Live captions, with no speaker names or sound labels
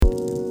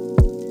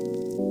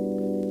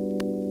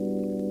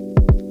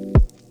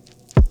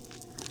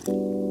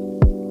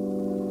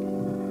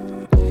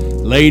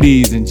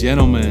Ladies and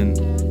gentlemen,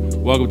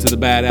 welcome to the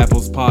Bad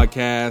Apples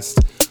Podcast.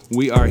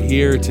 We are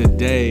here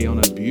today on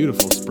a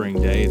beautiful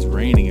spring day. It's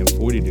raining and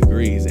 40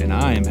 degrees, and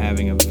I am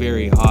having a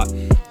very hot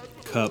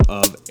cup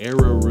of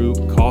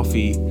arrowroot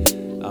coffee.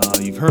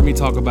 You've heard me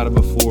talk about it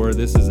before.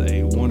 This is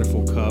a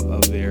wonderful cup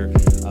of their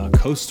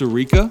Costa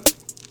Rica.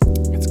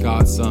 It's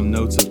got some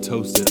notes of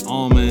toasted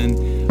almond.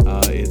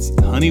 It's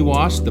honey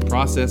washed. The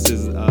process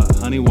is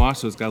honey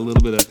washed, so it's got a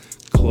little bit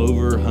of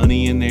clover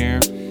honey in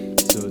there.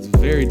 So it's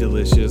very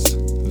delicious,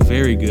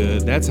 very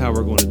good. That's how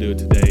we're going to do it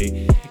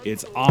today.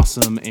 It's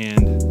awesome,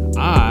 and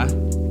I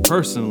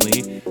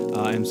personally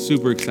am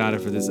super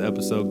excited for this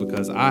episode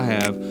because I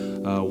have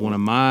one of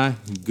my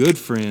good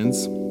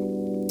friends.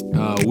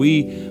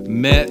 We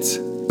met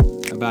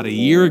about a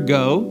year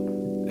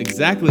ago,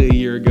 exactly a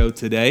year ago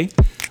today.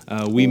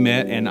 We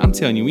met, and I'm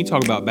telling you, we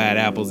talk about bad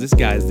apples. This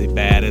guy is the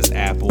baddest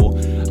apple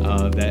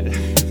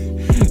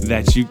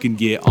that you can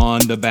get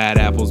on the Bad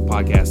Apples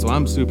podcast. So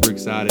I'm super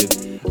excited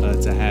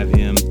to have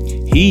him.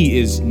 He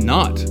is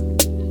not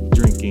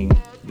drinking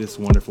this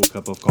wonderful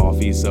cup of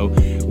coffee, so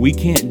we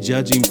can't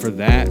judge him for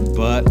that,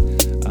 but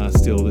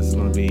still, this is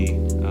going to be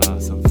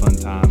some fun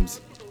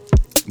times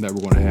that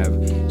we're going to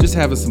have, just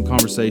having some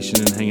conversation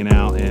and hanging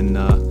out and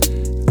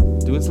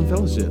doing some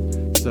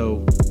fellowship.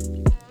 So,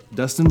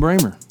 Dustin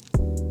Bramer,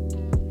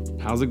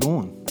 how's it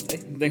going? Hey,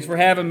 thanks for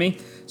having me.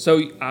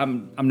 So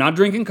I'm not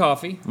drinking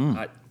coffee.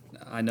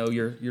 I know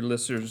your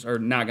listeners are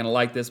not going to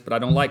like this, but I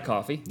don't like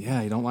coffee.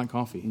 Yeah, you don't like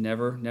coffee.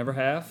 Never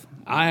have.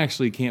 I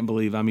actually can't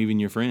believe I'm even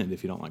your friend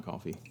if you don't like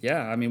coffee.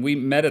 Yeah, I mean, we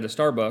met at a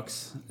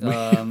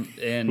Starbucks,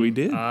 and We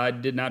did. I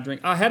did not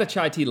drink. I had a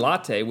chai tea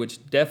latte,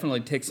 which definitely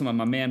takes some of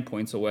my man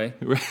points away.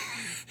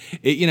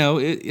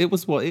 It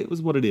was what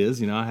it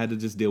is. I had to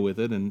just deal with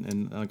it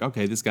and like,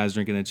 okay, this guy's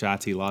drinking a chai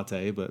tea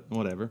latte, but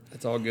whatever.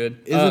 It's all good.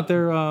 Isn't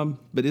there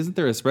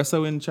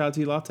espresso in chai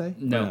tea latte?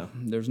 No,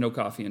 there's no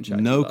coffee in chai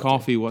tea No latte.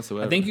 coffee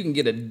whatsoever. I think you can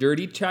get a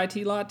dirty chai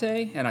tea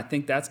latte, and I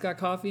think that's got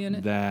coffee in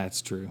it.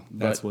 That's true.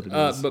 That's what it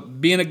is.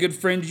 But being a good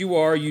friend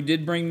you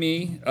did bring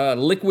me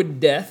Liquid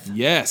Death.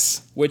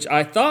 Yes. Which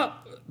I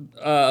thought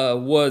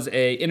was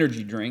a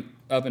energy drink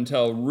up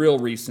until real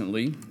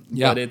recently.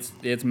 Yeah. But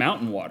it's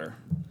mountain water.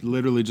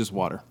 Literally just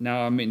water.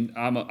 Now, I mean,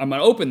 I'm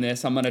gonna open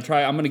this. I'm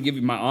gonna give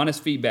you my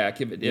honest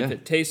feedback. If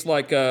it tastes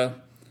like I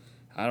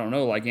don't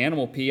know, like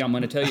animal pee, I'm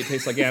gonna tell you it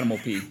tastes like animal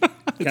pee.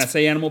 Can I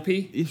say animal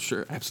pee? Yeah,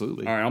 sure,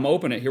 absolutely. All right, I'm gonna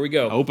open it. Here we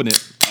go. Open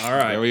it. All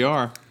right. There we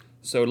are.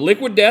 So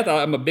Liquid Death.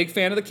 I'm a big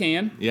fan of the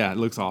can. Yeah, it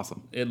looks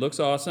awesome. It looks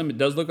awesome. It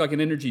does look like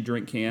an energy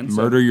drink can. So.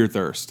 Murder your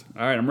thirst.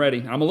 All right, I'm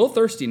ready. I'm a little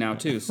thirsty now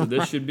too, so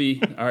this should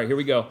be all right. Here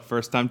we go.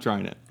 First time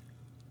trying it.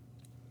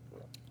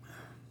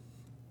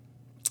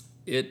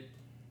 It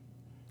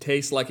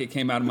tastes like it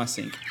came out of my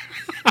sink.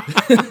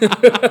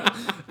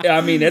 Yeah,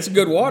 I mean, it's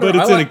good water. But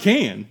it's in a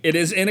can. It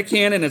is in a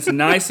can, and it's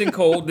nice and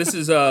cold. This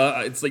is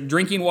it's like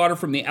drinking water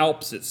from the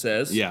Alps, it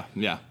says. Yeah.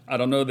 I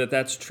don't know that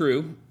that's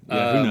true.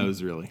 Yeah, who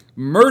knows, really?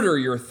 Murder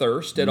your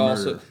thirst. It Murder.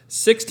 also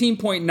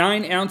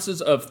 16.9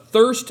 ounces of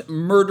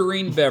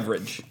thirst-murdering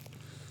beverage.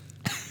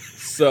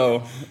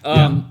 So,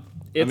 Yeah.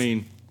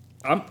 it's,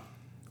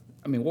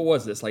 I mean, what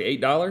was this, like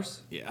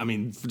 $8? Yeah, I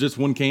mean, for just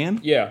one can?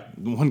 Yeah.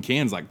 One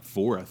can's like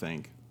 $4, I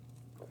think.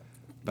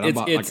 But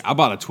It's- I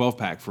bought a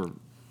 12-pack for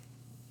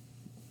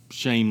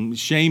shame.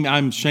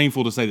 I'm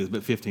shameful to say this,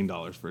 but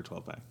 $15 for a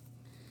 12-pack.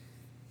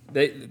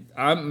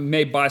 I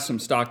may buy some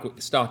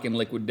stock in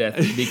Liquid Death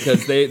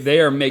because they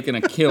are making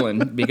a killing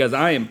because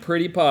I am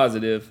pretty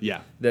positive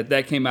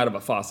that came out of a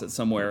faucet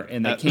somewhere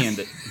and they canned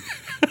it.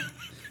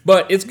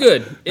 But it's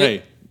good.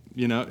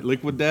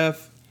 Liquid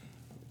Death.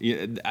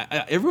 Yeah,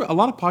 a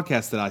lot of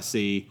podcasts that I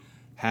see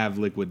have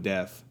Liquid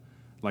Death,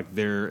 like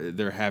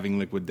they're having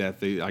Liquid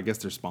Death. I guess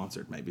they're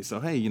sponsored, maybe. So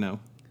hey,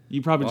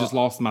 you probably just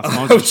lost my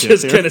sponsorship. I was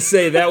just gonna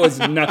say that was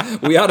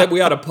not. We ought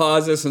to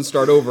pause this and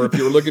start over if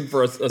you were looking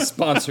for a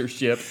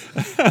sponsorship.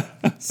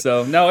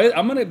 So no,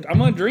 I'm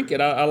gonna drink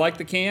it. I like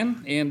the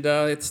can and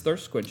it's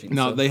thirst quenching.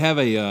 No, so. they have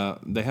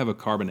a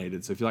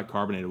carbonated. So if you like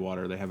carbonated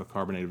water, they have a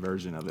carbonated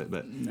version of it,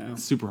 but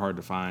it's super hard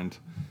to find,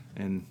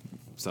 and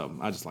so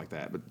I just like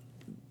that. But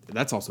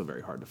that's also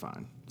very hard to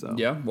find. So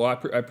yeah, well,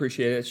 I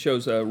appreciate it. It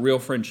shows a real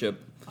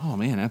friendship. Oh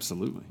man,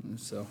 absolutely.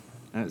 So.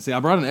 See, I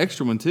brought an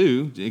extra one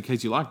too, in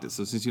case you liked it.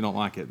 So since you don't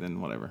like it, then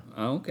whatever.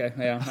 Oh, okay,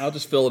 yeah, I'll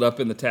just fill it up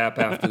in the tap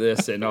after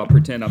this, and I'll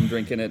pretend I'm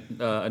drinking it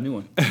a new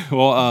one.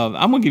 Well,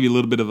 I'm gonna give you a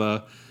little bit of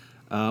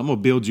I'm gonna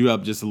build you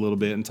up just a little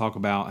bit and talk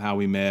about how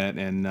we met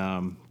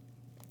and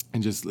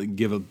just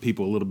give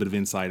people a little bit of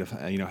insight of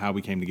how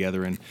we came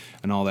together and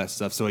all that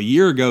stuff. So a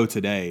year ago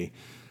today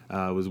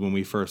was when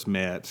we first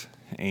met,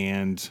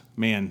 and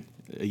man,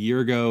 a year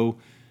ago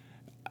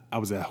I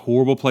was at a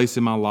horrible place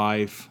in my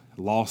life,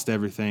 lost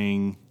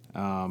everything.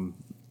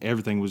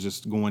 Everything was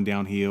just going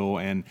downhill,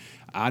 and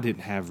I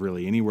didn't have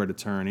really anywhere to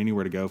turn,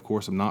 anywhere to go. Of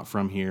course, I'm not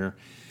from here,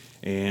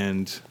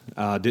 and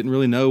didn't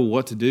really know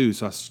what to do.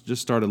 So I just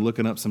started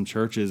looking up some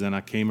churches, and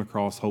I came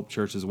across Hope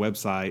Church's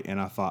website,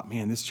 and I thought,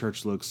 man, this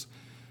church looks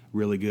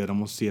really good. I'm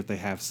going to see if they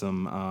have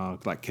some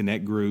like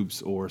connect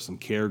groups or some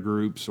care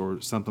groups or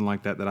something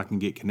like that I can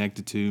get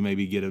connected to,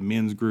 maybe get a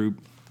men's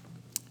group.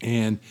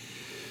 And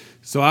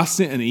so I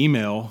sent an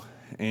email,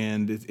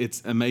 and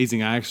it's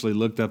amazing. I actually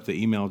looked up the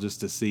email just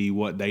to see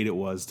what date it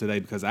was today,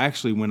 because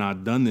actually when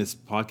I'd done this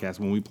podcast,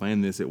 when we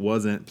planned this, it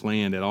wasn't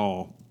planned at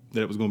all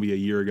that it was going to be a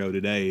year ago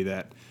today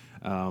that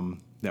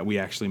we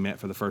actually met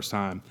for the first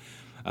time.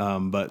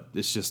 But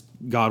it's just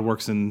God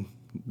works in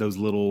those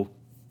little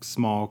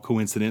small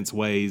coincidence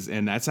ways,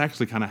 and that's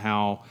actually kind of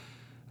how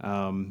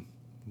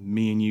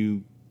me and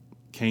you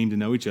came to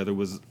know each other,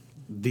 was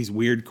these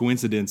weird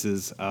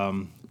coincidences.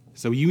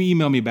 So you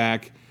emailed me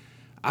back.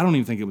 I don't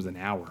even think it was an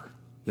hour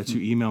that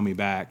you emailed me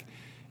back,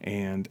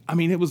 and I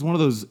mean, it was one of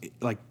those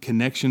like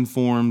connection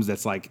forms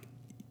that's like,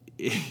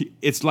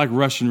 it's like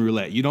Russian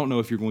roulette. You don't know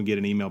if you're going to get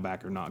an email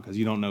back or not, because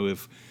you don't know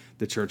if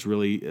the church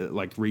really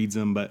like reads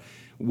them. But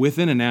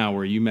within an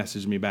hour, you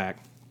messaged me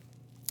back.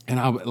 And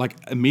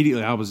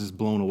immediately I was just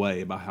blown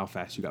away about how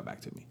fast you got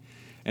back to me.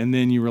 And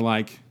then you were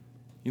like,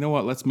 you know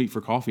what, let's meet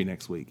for coffee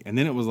next week. And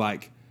then it was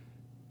like,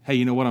 hey,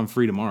 you know what, I'm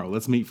free tomorrow.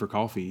 Let's meet for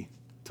coffee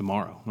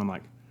tomorrow. And I'm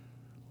like,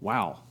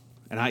 wow.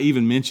 And I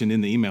even mentioned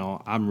in the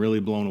email, I'm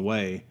really blown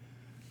away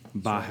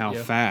by how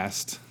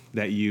fast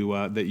that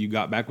you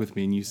got back with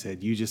me. And you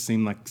said, you just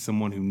seemed like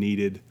someone who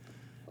needed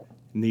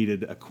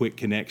a quick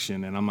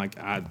connection. And I'm like,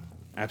 I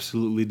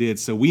absolutely did.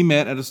 So we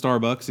met at a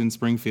Starbucks in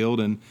Springfield,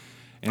 and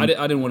I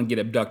didn't want to get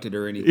abducted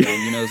or anything.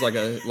 You know, it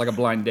was like a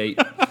blind date.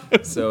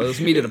 So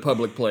let's meet at a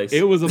public place.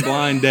 It was a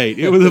blind date.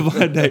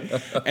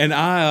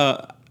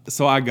 And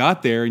so I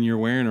got there, and you're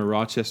wearing a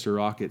Rochester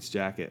Rockets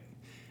jacket.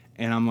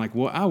 And I'm like,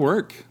 well, I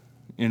work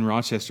in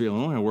Rochester,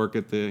 Illinois. I work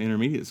at the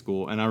intermediate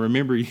school. And I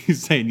remember you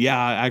saying, yeah,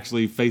 I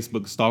actually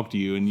Facebook stalked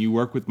you, and you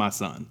work with my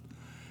son.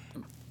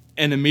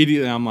 And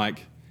immediately I'm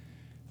like,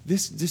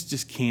 this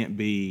just can't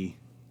be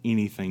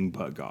anything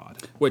but God.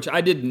 Which I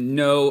didn't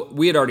know.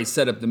 We had already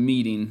set up the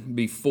meeting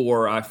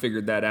before I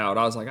figured that out.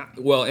 I was like,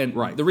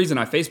 the reason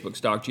I Facebook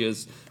stalked you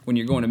is when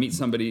you're going to meet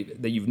somebody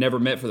that you've never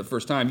met for the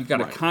first time, you've got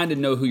to kind of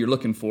know who you're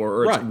looking for,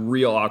 or it's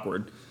real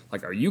awkward.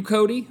 Like, are you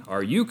Cody?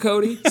 Are you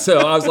Cody? So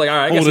I was like, all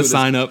right, I got to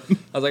sign up.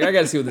 I was like, I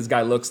got to see what this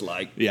guy looks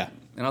like. Yeah.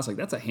 And I was like,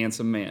 that's a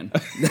handsome man.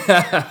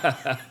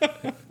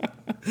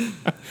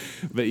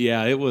 But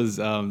yeah, it was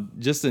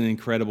just an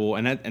incredible,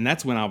 and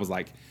that's when I was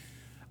like,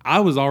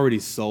 I was already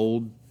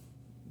sold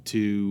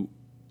to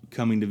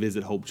coming to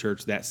visit Hope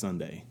Church that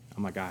Sunday.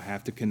 I'm like, I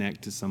have to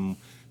connect to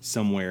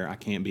somewhere. I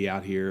can't be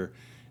out here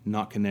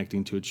not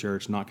connecting to a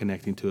church, not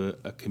connecting to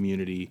a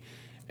community.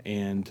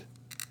 And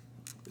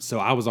so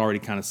I was already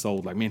kind of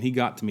sold. Like, man, he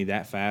got to me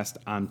that fast.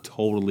 I'm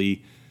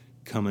totally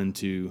coming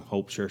to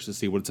Hope Church to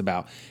see what it's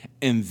about.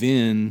 And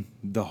then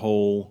the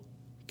whole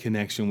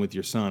connection with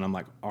your son, I'm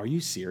like, are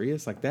you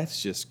serious? Like,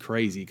 that's just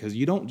crazy, because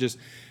you don't just,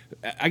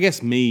 I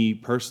guess me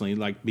personally,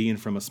 like being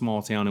from a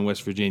small town in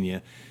West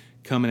Virginia,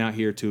 coming out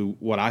here to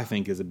what I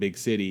think is a big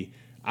city,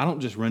 I don't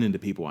just run into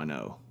people I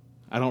know.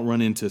 I don't run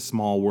into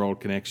small world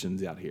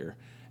connections out here.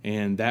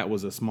 And that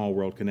was a small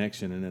world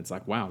connection, and it's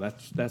like, wow,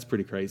 that's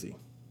pretty crazy.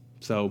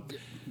 So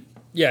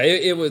yeah,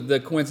 it was, the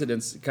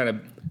coincidence kind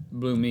of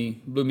blew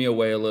me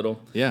away a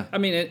little. Yeah. I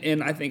mean,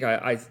 and I think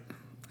I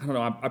don't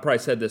know, I probably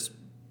said this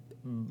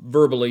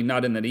verbally,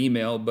 not in that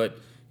email, but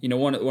you know,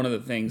 one of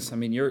the things, I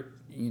mean,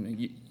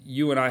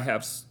 you and I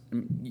have,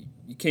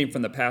 you came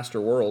from the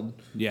pastor world.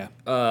 Yeah.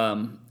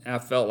 I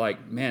felt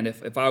like, man,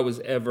 if I was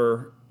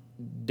ever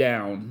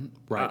down,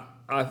 right.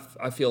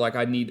 I feel like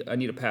I need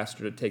a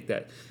pastor to take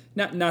that.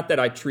 Not that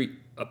I treat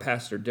a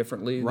pastor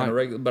differently than a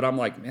regular, but I'm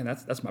like, man,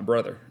 that's my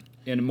brother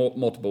in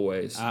multiple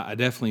ways. I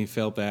definitely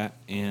felt that,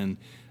 and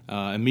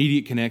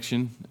immediate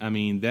connection. I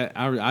mean, that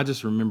I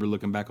just remember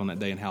looking back on that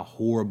day and how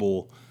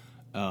horrible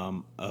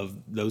of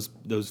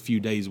those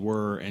few days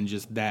were, and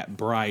just that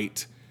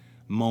bright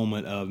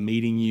moment of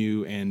meeting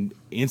you and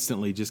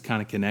instantly just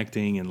kind of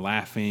connecting and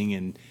laughing,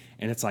 and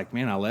it's like,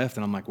 man, I left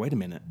and I'm like, wait a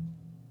minute,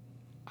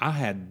 I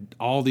had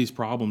all these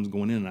problems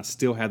going in, and I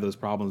still had those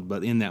problems,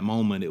 but in that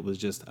moment it was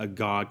just a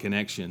God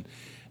connection,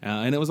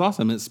 and it was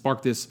awesome. It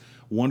sparked this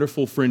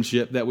wonderful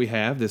friendship that we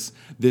have, this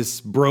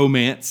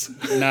bromance.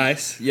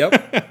 Nice.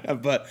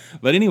 Yep. but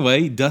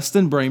anyway,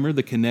 Dustin Bramer,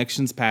 the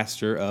connections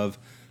pastor of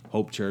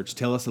Hope Church,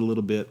 tell us a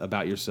little bit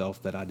about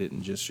yourself that I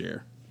didn't just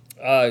share.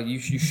 You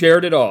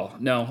shared it all.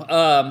 No,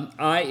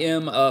 I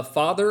am a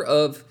father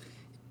of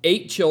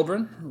 8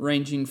 children,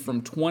 ranging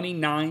from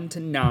 29 to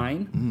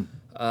 9.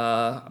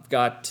 I've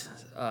got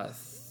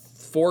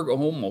 4.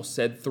 Almost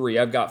said 3.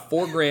 I've got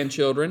 4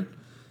 grandchildren,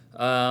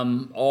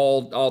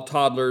 all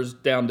toddlers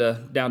down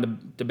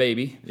to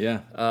baby. Yeah.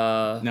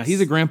 Now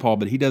he's a grandpa,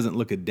 but he doesn't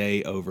look a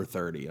day over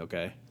 30.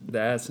 Okay.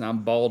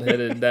 I'm bald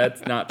headed.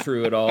 That's not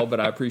true at all, but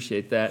I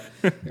appreciate that.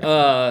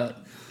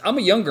 I'm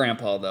a young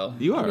grandpa, though.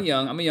 You are.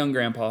 I'm a young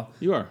grandpa.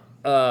 You are.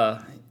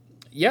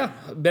 Yeah,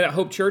 been at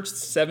Hope Church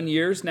 7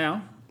 years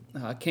now.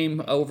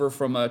 Came over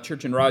from a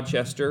church in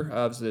Rochester.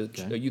 I was a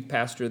youth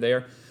pastor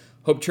there.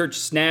 Hope Church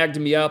snagged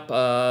me up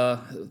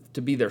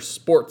to be their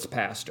sports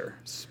pastor.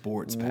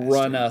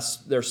 Run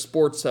their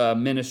sports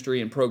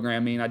ministry and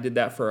programming. I did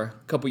that for a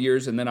couple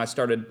years, and then I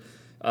started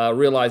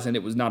realizing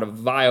it was not a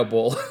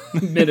viable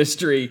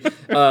ministry.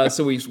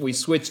 So we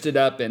switched it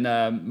up, and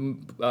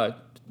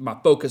my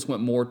focus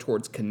went more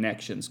towards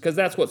connections, because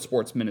that's what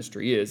sports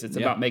ministry is. It's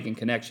about making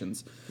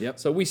connections. Yep.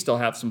 So we still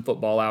have some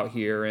football out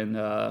here, and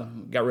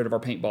got rid of our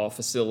paintball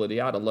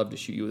facility. I'd have loved to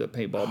shoot you with a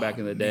paintball back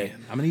in the day.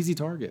 Man, I'm an easy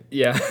target.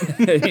 Yeah,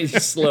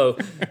 he's slow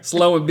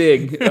and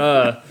big. We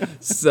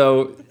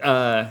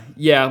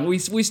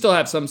still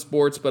have some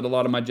sports, but a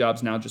lot of my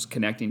job's now just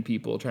connecting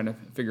people, trying to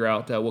figure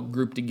out what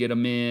group to get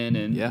them in,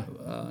 and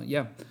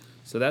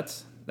So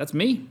that's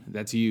me.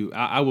 That's you.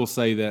 I will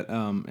say that,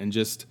 and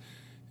just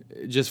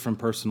from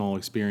personal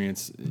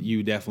experience,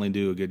 you definitely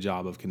do a good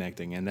job of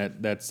connecting, and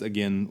that's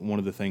again one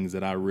of the things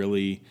that I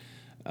really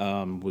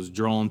was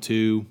drawn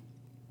to.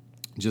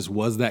 Just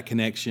was that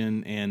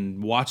connection,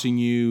 and watching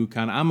you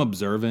I'm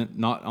observant,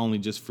 not only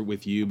just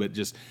with you, but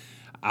just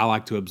I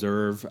like to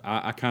observe.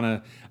 I kind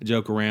of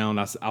joke around.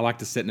 I like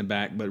to sit in the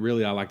back, but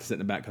really I like to sit in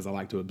the back because I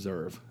like to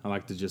observe. I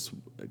like to just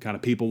kind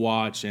of people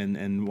watch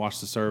and watch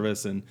the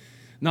service and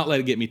not let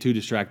it get me too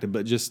distracted,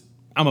 but just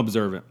I'm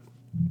observant.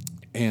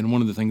 And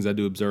one of the things I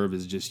do observe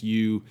is just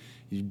you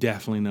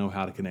definitely know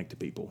how to connect to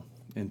people.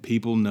 And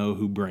people know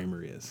who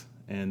Bramer is.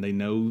 And they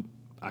know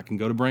I can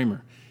go to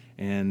Bramer.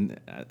 And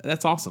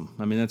that's awesome.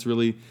 I mean, that's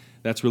really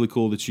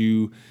cool that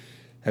you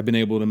have been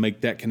able to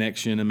make that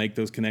connection and make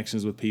those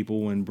connections with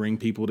people and bring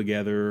people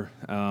together.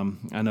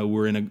 I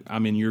know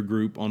I'm in your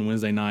group on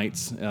Wednesday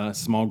nights,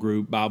 small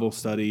group Bible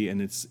study,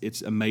 and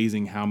it's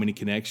amazing how many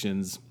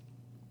connections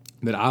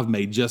that I've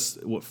made just,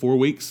 4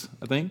 weeks,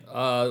 I think?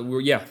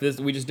 We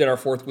just did our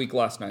 4th week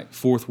last night.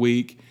 4th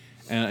week,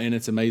 and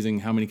it's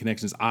amazing how many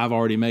connections I've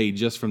already made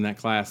just from that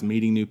class,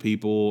 meeting new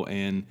people.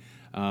 And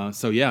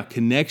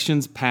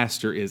Connections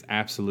Pastor is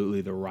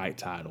absolutely the right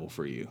title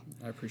for you.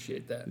 I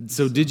appreciate that.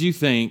 So did you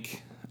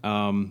think, how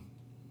long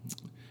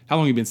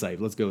have you been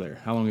saved? Let's go there.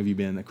 How long have you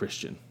been a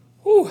Christian?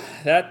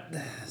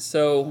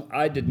 So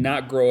I did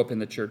not grow up in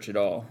the church at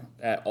all.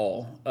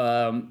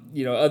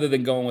 Other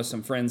than going with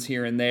some friends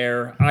here and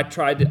there. I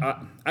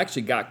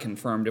actually got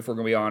confirmed, if we're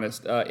going to be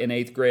honest, in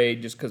 8th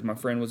grade, just because my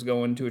friend was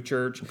going to a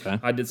church. Okay.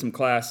 I did some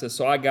classes,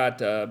 so I got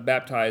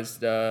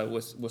baptized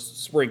with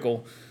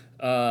sprinkle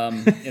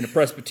in a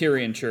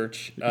Presbyterian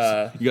church.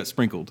 You got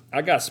sprinkled.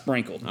 I got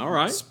sprinkled. All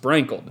right.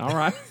 Sprinkled. All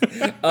right.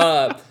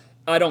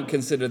 I don't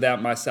consider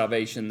that my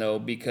salvation, though,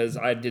 because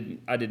I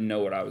didn't know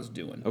what I was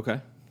doing.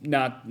 Okay.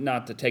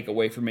 Not to take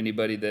away from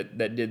anybody that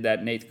did that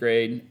in 8th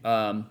grade.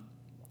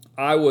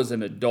 I was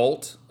an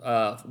adult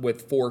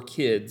with 4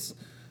 kids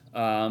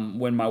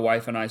when my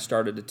wife and I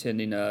started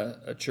attending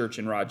a church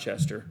in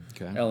Rochester,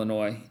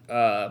 Illinois.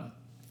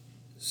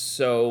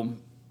 So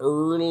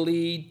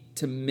early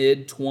to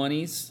mid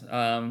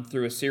 20s,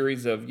 through a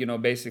series of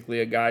basically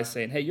a guy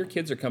saying, "Hey, your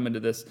kids are coming to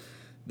this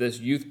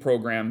youth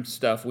program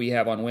stuff we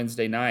have on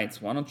Wednesday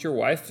nights. Why don't your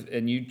wife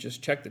and you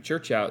just check the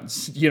church out?"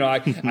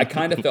 I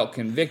kind of felt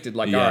convicted,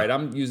 like, all right,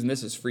 I'm using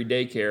this as free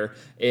daycare,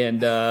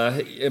 and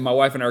my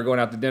wife and I are going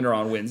out to dinner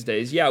on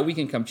Wednesdays. Yeah, we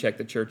can come check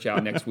the church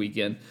out next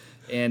weekend.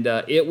 And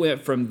it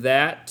went from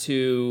that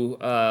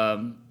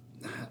to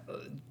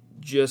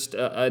just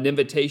an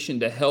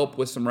invitation to help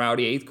with some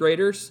rowdy 8th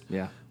graders.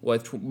 Yeah.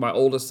 My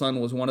oldest son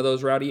was one of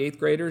those rowdy 8th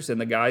graders,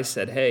 and the guy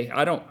said, "Hey,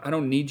 I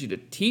don't need you to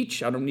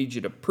teach. I don't need you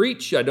to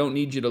preach. I don't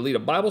need you to lead a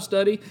Bible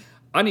study.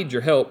 I need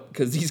your help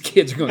because these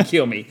kids are going to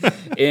kill me."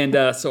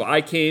 And so I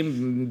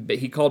came.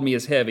 He called me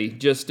as heavy,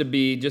 just to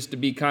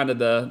be kind of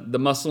the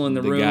muscle in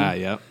the room. Guy,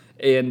 yeah.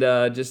 And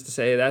just to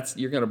say,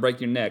 you're going to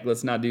break your neck.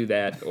 Let's not do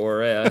that.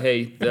 Or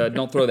hey,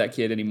 don't throw that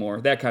kid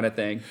anymore. That kind of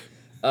thing.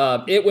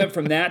 It went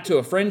from that to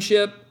a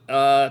friendship,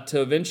 to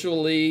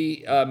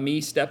eventually me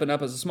stepping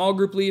up as a small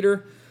group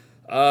leader.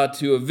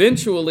 To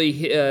eventually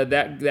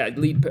that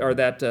lead or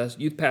that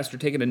youth pastor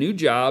taking a new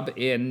job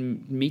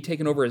and me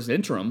taking over as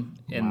interim,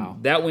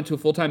 and that went to a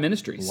full-time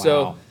ministry. Wow.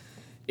 So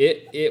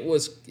it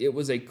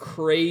was a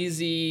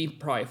crazy,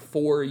 probably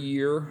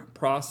 4-year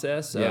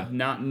process of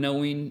not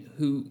knowing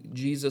who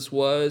Jesus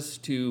was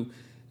to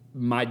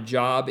my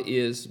job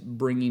is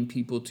bringing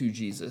people to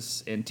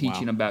Jesus and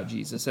teaching about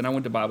Jesus. And I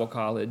went to Bible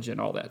college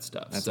and all that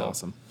stuff. That's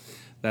awesome.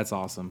 That's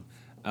awesome.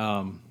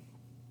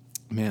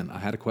 Man, I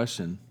had a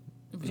question.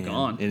 It was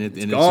gone. And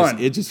it's gone.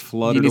 It just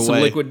flooded away. You need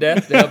some liquid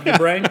death to help your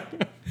brain?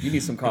 You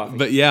need some coffee.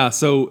 But yeah,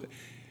 so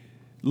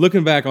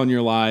looking back on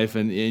your life,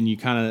 and you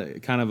kind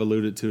of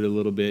alluded to it a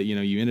little bit,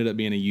 you ended up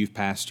being a youth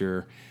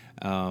pastor.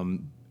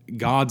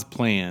 God's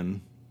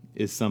plan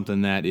is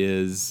something that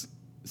is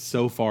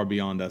so far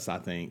beyond us, I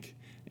think.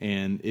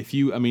 And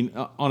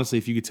honestly,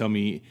 if you could tell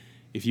me,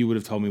 if you would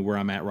have told me where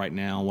I'm at right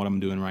now, what I'm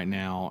doing right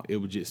now, it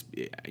would just,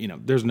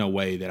 there's no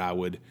way that I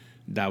would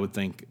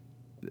think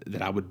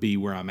that I would be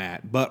where I'm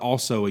at. But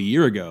also a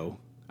year ago,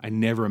 I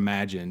never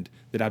imagined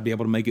that I'd be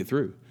able to make it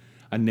through.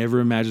 I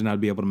never imagined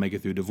I'd be able to make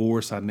it through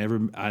divorce. I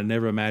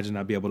never imagined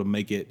I'd be able to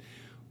make it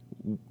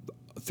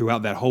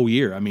throughout that whole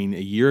year. I mean, a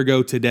year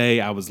ago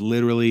today, I was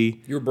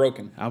literally... You were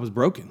broken. I was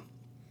broken.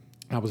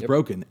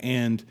 Broken.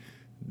 And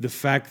the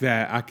fact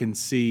that I can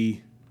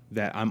see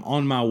that I'm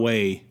on my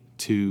way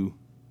to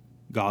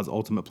God's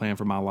ultimate plan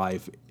for my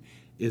life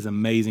is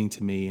amazing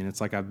to me. And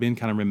it's like I've been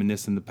kind of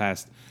reminiscing the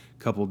past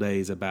couple of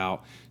days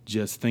about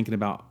just thinking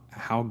about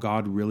how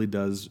God really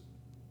does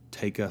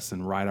take us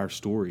and write our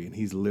story. And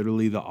he's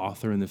literally the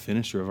author and the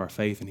finisher of our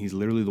faith. And he's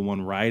literally the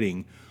one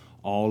writing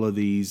all of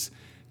these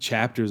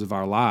chapters of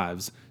our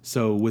lives.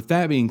 So with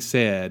that being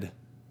said,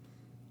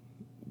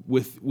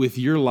 with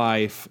your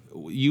life,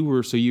 you were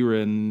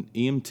an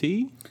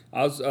EMT?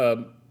 I was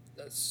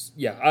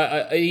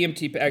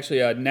EMT, actually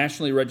a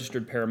nationally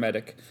registered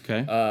paramedic.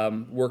 Okay.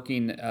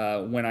 Working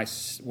when I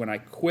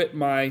quit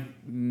my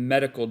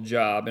medical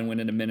job and went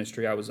into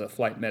ministry, I was a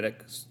flight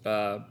medic,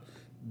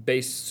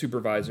 base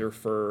supervisor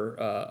for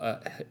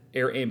a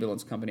air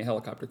ambulance company, a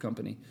helicopter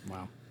company.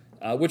 Wow.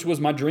 Which was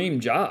my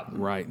dream job.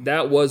 Right.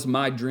 That was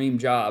my dream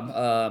job.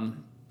 I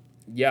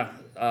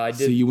did.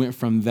 So you went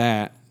from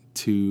that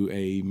to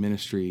a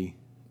ministry,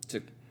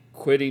 to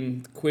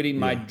quitting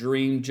my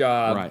dream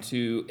job, right.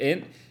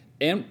 to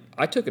and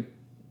I took a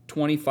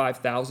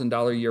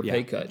 $25,000 a year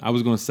pay cut. I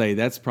was going to say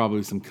that's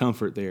probably some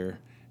comfort there,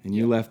 and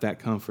you left that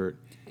comfort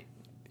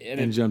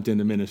and jumped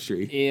into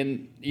ministry.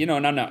 And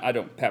I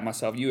don't pat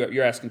myself.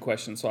 You're asking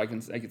questions, so I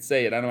can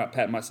say it. I'm not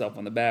patting myself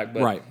on the back,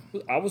 but right.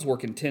 I was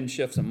working 10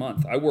 shifts a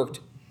month. I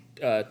worked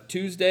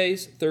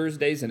Tuesdays,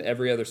 Thursdays, and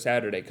every other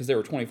Saturday because there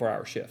were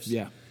 24-hour shifts.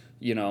 Yeah.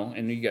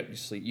 And you got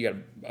sleep, you got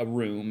a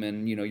room,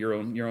 and your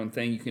own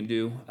thing you can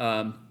do.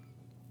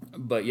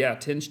 But yeah,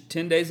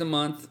 10 days a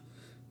month,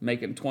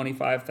 making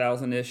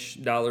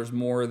 $25,000-ish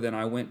more than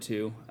I went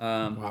to.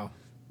 Wow.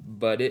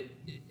 But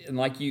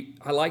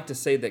I like to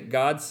say that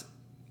God's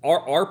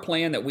our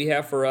plan that we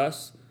have for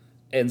us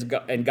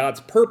and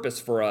God's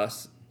purpose for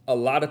us a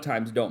lot of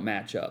times don't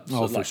match up.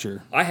 So for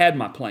sure. I had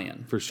my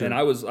plan. For sure. And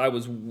I was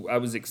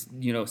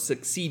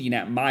succeeding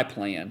at my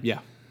plan. Yeah.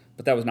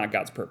 But that was not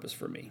God's purpose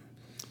for me.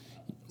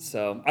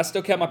 So I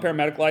still kept my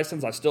paramedic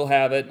license. I still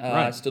have it.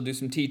 Right. I still do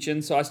some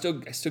teaching. So I still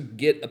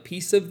get a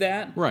piece of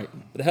that. Right.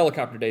 But the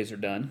helicopter days are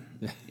done.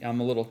 I'm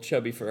a little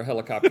chubby for a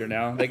helicopter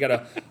now. They got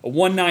a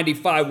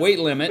 195 weight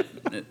limit.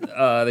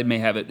 They may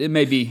have it. It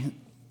may be,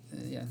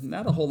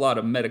 not a whole lot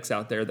of medics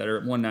out there that are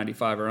at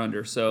 195 or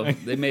under. So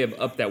they may have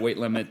upped that weight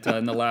limit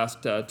in the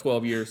last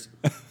 12 years.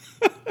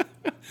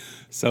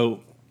 So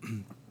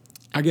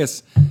I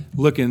guess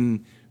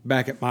looking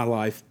back at my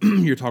life,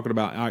 you're talking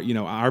about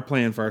our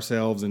plan for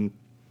ourselves and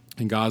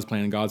God's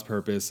plan and God's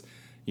purpose.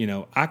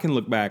 I can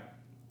look back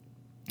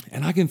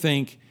and I can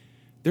think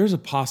there's a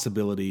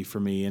possibility for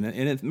me,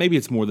 and maybe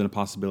it's more than a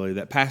possibility,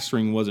 that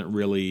pastoring wasn't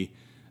really,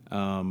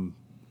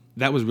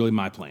 that was really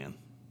my plan.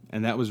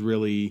 And that was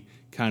really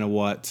kind of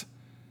what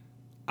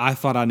I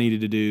thought I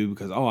needed to do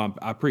because,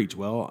 I preach.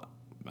 Well,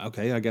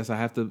 okay, I guess I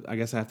have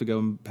to go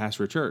and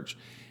pastor a church.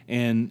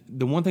 And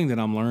the one thing that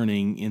I'm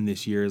learning in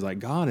this year is like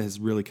God has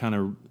really kind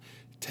of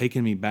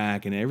taken me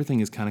back, and everything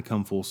has kind of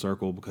come full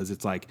circle because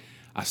it's like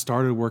I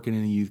started working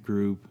in a youth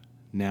group.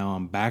 Now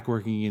I'm back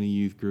working in a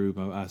youth group.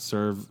 I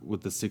serve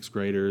with the 6th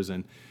graders,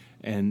 and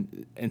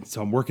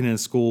so I'm working in a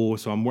school.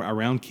 So I'm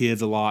around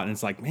kids a lot, and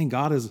it's like, man,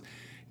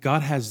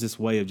 God has this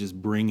way of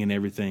just bringing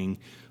everything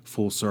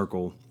full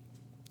circle.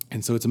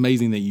 And so it's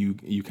amazing that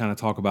you kind of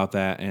talk about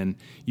that, and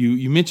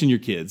you mention your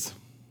kids,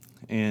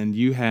 and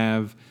you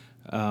have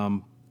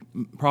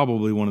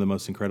probably one of the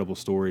most incredible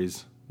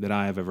stories that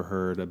I have ever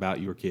heard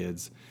about your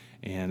kids,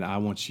 and I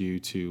want you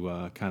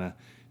to kind of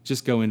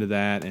just go into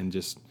that and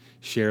just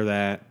share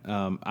that.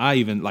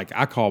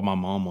 I called my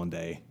mom one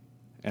day,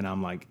 and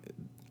I'm like,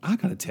 I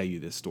got to tell you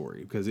this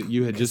story because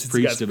you had just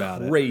preached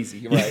about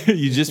crazy, it. Right?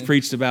 You just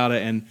preached about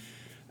it, and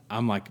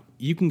I'm like,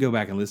 you can go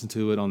back and listen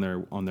to it on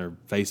their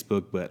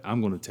Facebook, but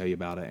I'm going to tell you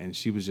about it. And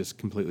she was just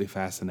completely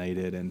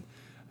fascinated, and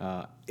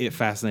it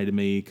fascinated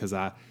me because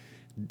I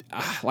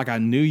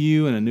knew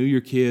you and I knew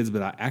your kids,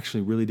 but I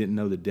actually really didn't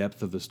know the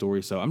depth of the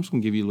story. So I'm just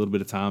going to give you a little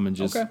bit of time and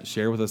just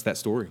share with us that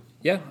story.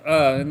 Yeah,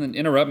 and then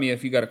interrupt me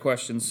if you got a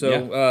question.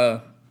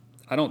 So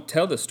I don't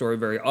tell this story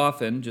very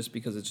often just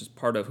because it's just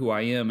part of who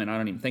I am, and I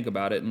don't even think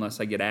about it unless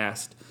I get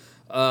asked.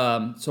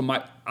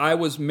 I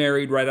was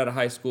married right out of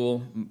high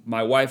school.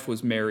 My wife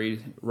was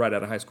married right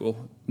out of high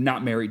school,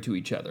 not married to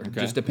each other,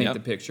 just to paint the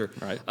picture.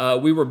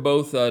 Right. We were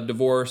both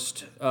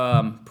divorced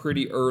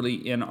pretty early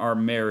in our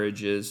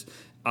marriages.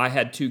 I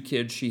had 2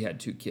 kids. She had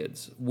 2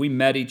 kids. We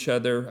met each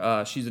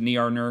other. She's an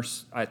ER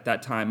nurse. At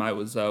that time, I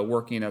was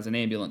working as an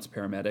ambulance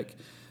paramedic.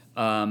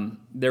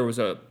 There was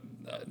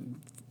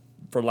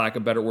for lack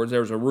of better words, there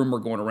was a rumor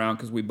going around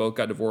because we both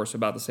got divorced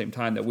about the same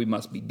time that we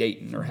must be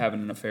dating or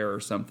having an affair or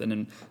something.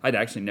 And I'd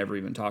actually never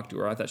even talked to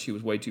her. I thought she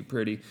was way too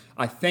pretty.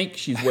 I think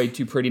she's way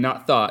too pretty,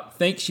 not thought.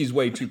 Think she's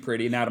way too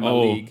pretty and out of my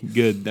league. Oh,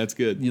 good. That's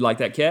good. You like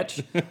that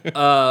catch?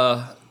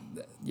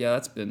 Yeah,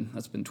 that's been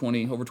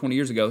over 20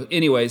 years ago.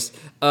 Anyways,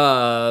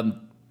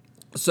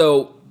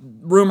 So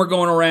rumor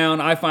going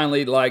around, I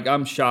finally,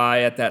 I'm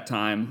shy at that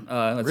time.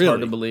 It's Really?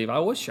 hard to believe. I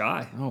was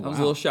shy. Oh, wow. I was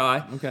a little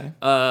shy. Okay.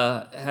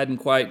 Hadn't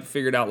quite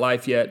figured out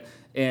life yet.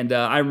 And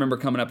I remember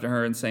coming up to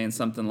her and saying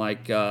something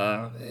like,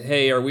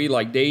 hey, are we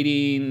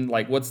dating?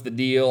 What's the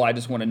deal? I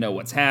just want to know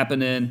what's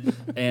happening.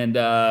 And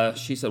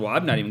she said, well,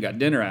 I've not even got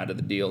dinner out of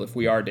the deal if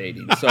we are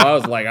dating. So I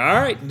was like, all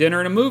right, dinner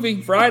and a movie,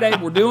 Friday,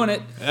 we're doing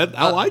it.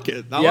 I like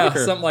it. I yeah, like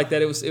her. Something like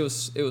that. It was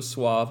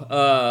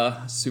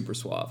suave, super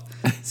suave.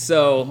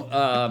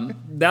 So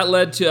that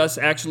led to us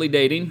actually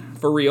dating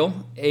for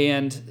real.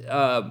 And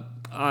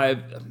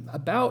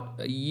about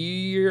a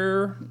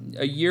year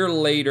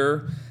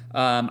later,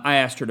 I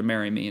asked her to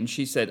marry me, and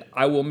she said,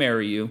 "I will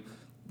marry you,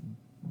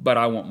 but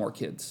I want more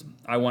kids.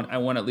 I want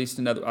at least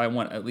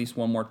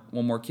one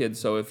more kid.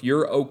 So if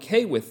you're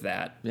okay with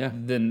that,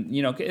 then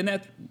and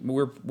that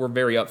we're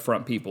very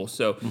upfront people.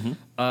 So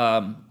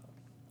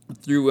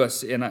through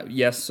us,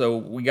 and so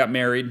we got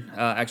married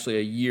actually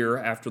a year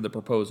after the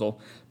proposal.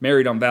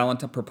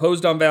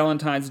 Proposed on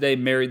Valentine's Day,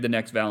 married the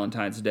next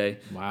Valentine's Day.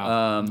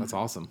 Wow, that's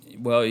awesome.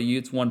 Well,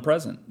 it's one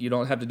present. You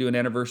don't have to do an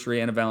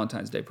anniversary and a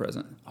Valentine's Day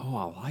present. Oh,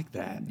 I like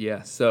that.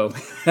 Yeah, so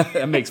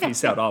that makes me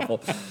sound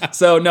awful.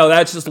 So no,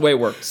 that's just the way it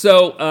worked.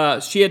 So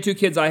she had 2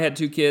 kids, I had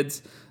 2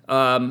 kids.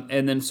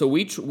 And then so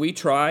we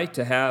try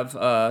to have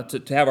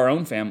our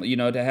own family,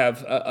 to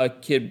have a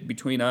kid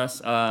between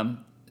us.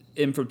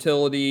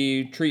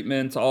 Infertility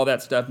treatments, all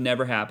that stuff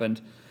never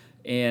happened.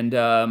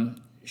 And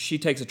she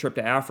takes a trip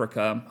to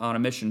Africa on a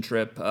mission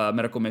trip,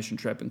 medical mission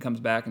trip, and comes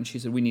back and she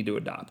said, we need to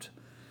adopt.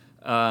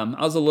 I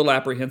was a little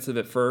apprehensive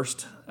at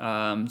first,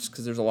 just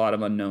because there's a lot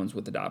of unknowns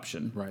with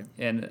adoption. Right.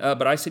 And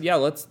but I said, yeah,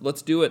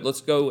 let's do it.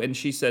 Let's go. And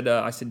she said,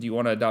 I said, do you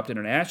want to adopt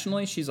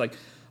internationally? She's like,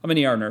 I'm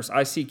an ER nurse.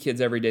 I see kids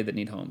every day that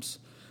need homes.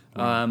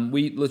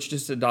 Let's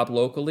just adopt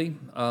locally.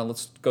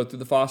 Let's go through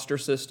the foster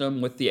system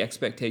with the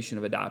expectation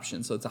of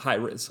adoption. So it's a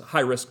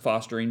high risk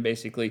fostering.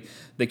 Basically,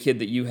 the kid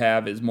that you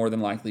have is more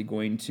than likely go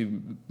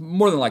through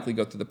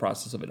the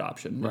process of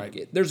adoption.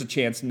 Right. There's a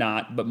chance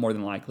not, but more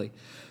than likely.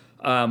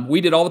 We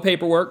did all the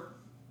paperwork,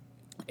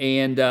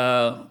 and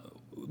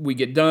we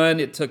get done.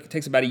 It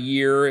takes about a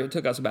year. It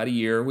took us about a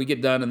year. We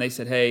get done, and they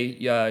said, hey,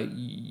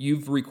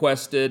 you've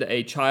requested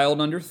a child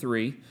under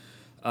 3.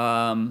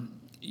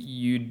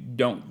 You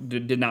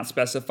did not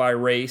specify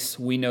race.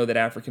 We know that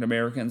African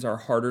Americans are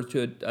harder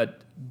to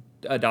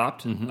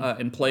adopt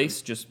in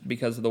place just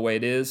because of the way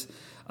it is.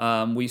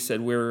 We said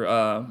we're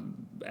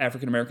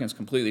African Americans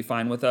completely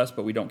fine with us,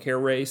 but we don't care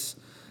race.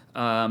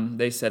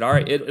 They said, all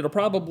right, it'll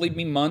probably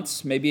be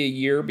months, maybe a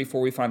year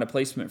before we find a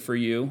placement for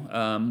you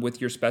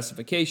with your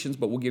specifications,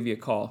 but we'll give you a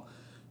call.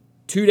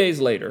 2 days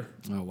later,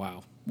 oh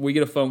wow,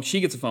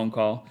 she gets a phone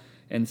call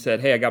and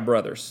said, hey, I got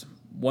brothers.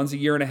 One's a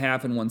year and a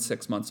half and one's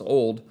 6 months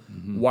old.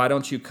 Why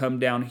don't you come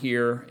down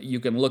here? You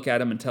can look at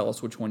them and tell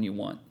us which one you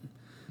want.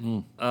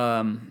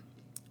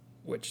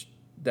 Which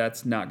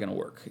that's not going to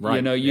work.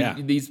 Right.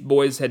 These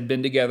boys had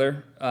been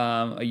together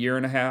a year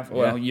and a half.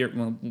 Well,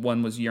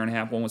 one was a year and a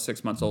half, one was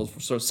 6 months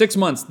old. So 6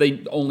 months,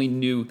 they only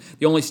knew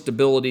the only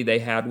stability they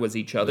had was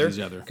each other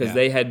because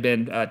they had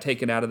been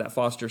taken out of that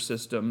foster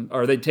system,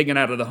 or they'd taken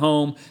out of the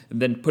home and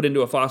then put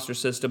into a foster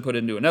system, put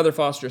into another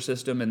foster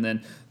system, and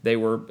then they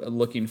were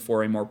looking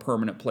for a more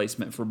permanent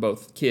placement for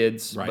both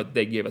kids, but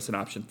they gave us an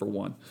option for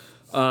one.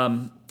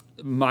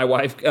 My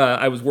wife,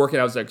 I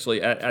was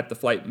actually at the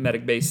flight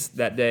medic base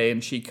that day,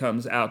 and she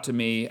comes out to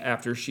me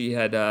after she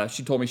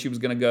told me she was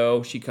going to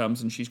go. She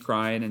comes and she's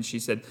crying, and she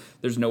said,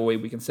 there's no way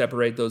we can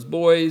separate those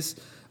boys.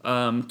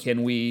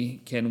 Can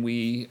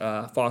we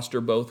foster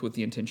both with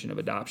the intention of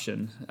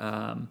adoption?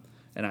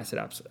 And I said,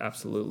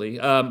 absolutely.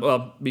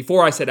 Well,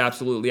 before I said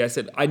absolutely, I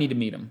said, I need to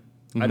meet them.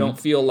 I don't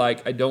feel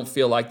like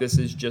this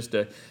is just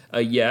a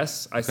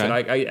yes. I said,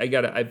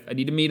 I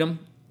need to meet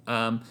them.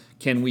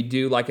 Can we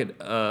do like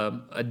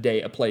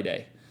a play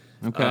day?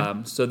 Okay.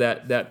 So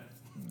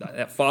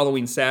that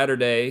following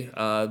Saturday,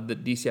 the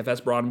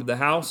DCFS brought him to the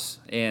house,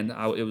 and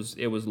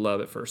it was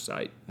love at first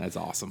sight. That's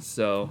awesome.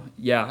 So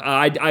yeah,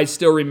 I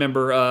still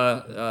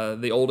remember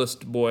the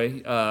oldest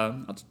boy.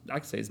 I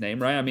can say his name,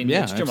 right? I mean,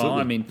 it's Jamal.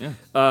 Absolutely.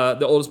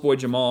 The oldest boy,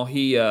 Jamal.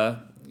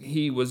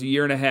 He was a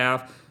year and a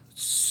half.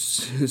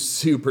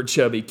 Super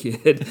chubby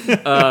kid,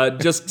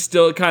 just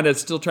still trying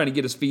to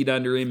get his feet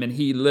under him, and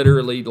he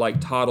literally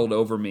toddled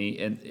over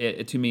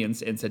me to me and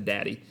said,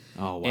 "Daddy."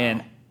 Oh wow!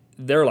 And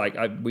they're like,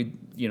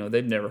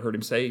 they've never heard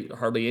him say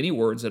hardly any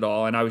words at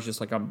all, and I was just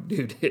like,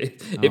 "Dude,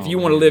 if you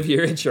want to live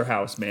here, it's your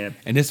house, man."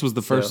 And this was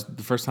the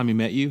first time he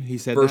met you. He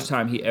said first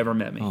time he ever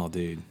met me. Oh,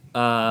 dude,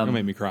 that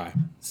made me cry.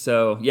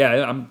 So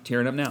yeah, I'm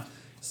tearing up now.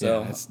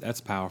 So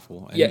that's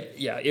powerful. And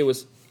it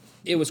was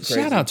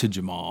crazy. Shout out to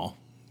Jamal.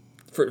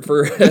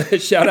 For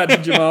shout out to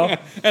Jamal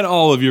and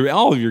all of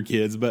your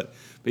kids, but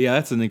yeah,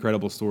 that's an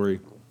incredible story.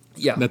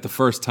 Yeah, that the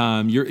first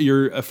time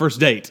your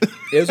first date.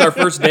 It was our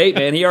first date,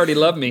 man. He already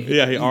loved me.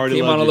 Yeah, he already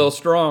came loved on you. A little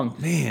strong.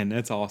 Man,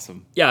 that's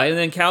awesome. Yeah, and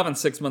then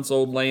Calvin's 6 months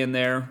old, laying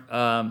there.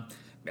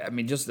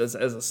 Just as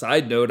a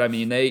side note,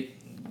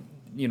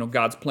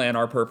 God's plan,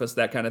 our purpose,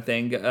 that kind of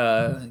thing.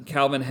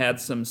 Calvin had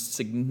some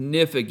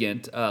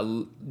significant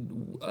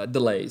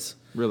delays.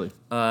 Really?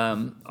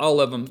 All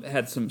of them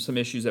had some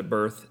issues at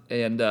birth,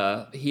 and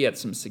he had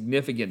some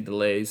significant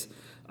delays.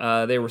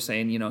 They were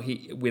saying,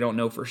 we don't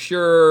know for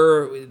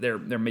sure. There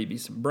may be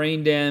some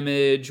brain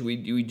damage.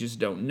 We just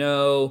don't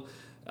know.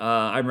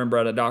 I remember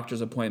at a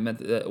doctor's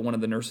appointment, one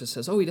of the nurses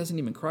says, "Oh, he doesn't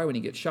even cry when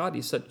he gets shot.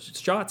 He's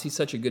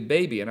such a good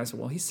baby." And I said,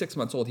 "Well, he's 6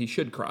 months old. He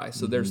should cry.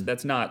 So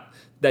that's not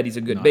that he's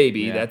a good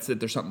baby. Yeah. That's that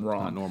there's something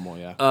wrong. Not normal,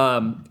 yeah."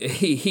 I'm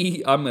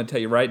going to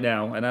tell you right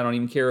now, and I don't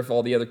even care if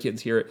all the other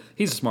kids hear it.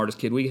 He's the smartest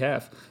kid we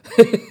have.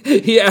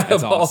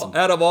 Awesome.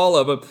 Out of all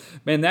of them,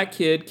 man, that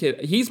kid,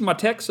 he's my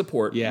tech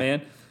support,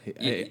 man.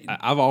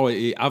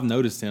 I've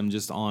noticed him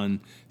just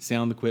on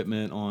sound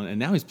equipment and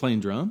now he's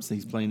playing drums.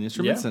 He's playing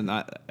instruments,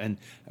 and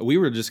we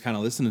were just kind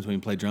of listening to him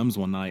play drums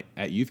one night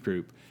at youth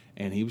group,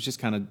 and he was just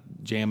kind of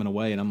jamming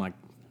away, and I'm like,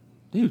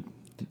 dude,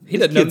 he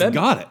doesn't know nothing.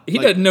 Got it. He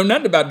doesn't know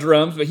nothing about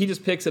drums, but he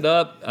just picks it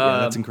up.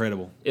 That's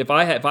incredible. If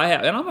I have,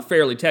 and I'm a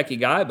fairly techie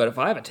guy, but if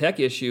I have a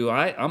tech issue,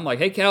 I'm like,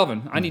 hey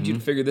Calvin, I need you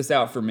to figure this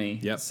out for me.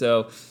 Yep.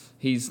 So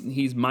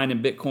he's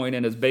mining Bitcoin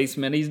in his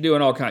basement. He's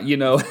doing all kinds,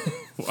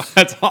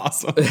 That's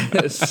awesome.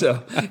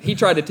 So he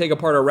tried to take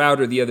apart a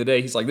router the other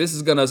day. He's like, this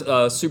is going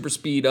to super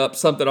speed up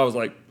something. I was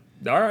like,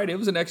 all right, it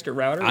was an extra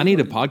router. I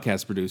need a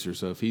podcast producer,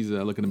 so if he's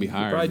looking to be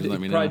hired, let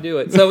me know. Probably do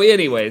it. So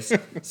anyways,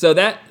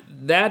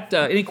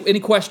 any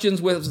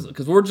questions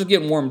because we're just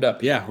getting warmed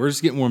up. Yeah, we're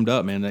just getting warmed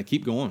up, man.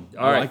 Keep going.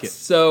 I like it.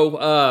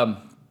 So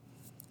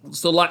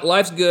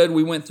life's good.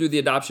 We went through the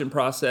adoption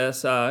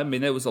process.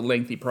 It was a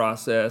lengthy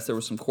process. There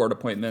were some court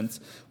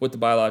appointments with the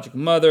biological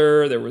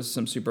mother. There was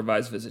some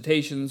supervised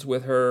visitations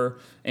with her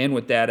and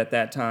with Dad at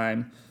that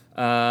time.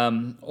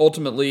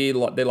 Ultimately,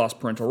 they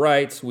lost parental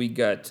rights. We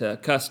got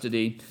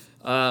custody.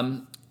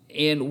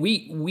 And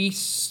we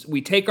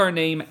take our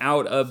name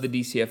out of the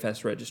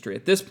DCFS registry.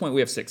 At this point, we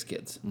have 6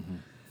 kids. Mm-hmm.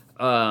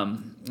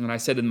 And I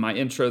said in my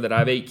intro that I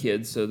have 8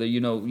 kids, so that you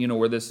know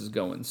where this is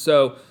going.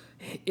 So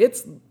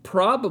it's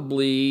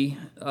probably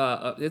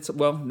it's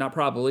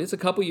a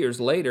couple years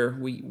later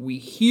we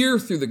hear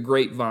through the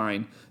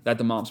grapevine that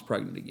the mom's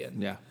pregnant again.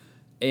 Yeah.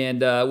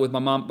 And with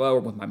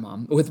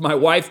my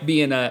wife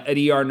being an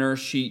ER nurse,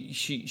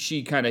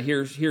 she kind of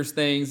hears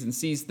things and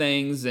sees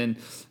things and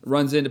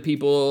runs into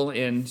people,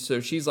 and so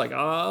she's like,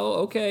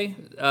 oh, okay.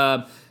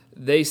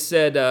 They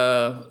said,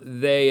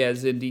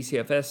 as in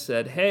DCFS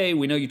said, hey,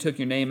 we know you took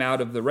your name out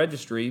of the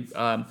registry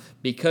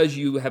because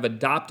you have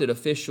adopted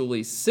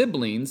officially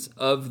siblings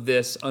of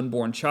this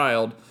unborn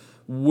child.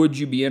 Would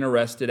you be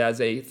interested as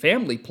a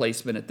family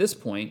placement at this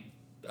point?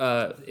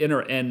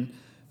 And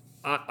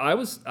I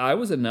was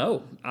a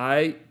no.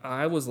 I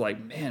was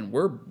like, man,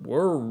 we're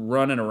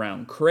running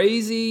around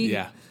crazy.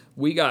 Yeah.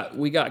 We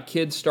got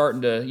kids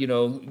starting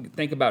to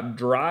think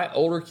about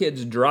older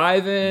kids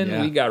driving.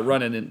 Yeah. We got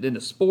running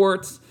into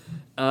sports.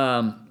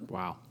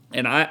 Wow.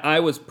 And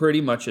I was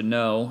pretty much a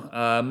no.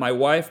 My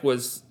wife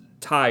was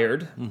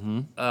tired.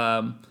 Mm-hmm.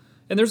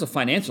 And there's a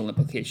financial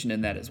implication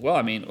in that as well.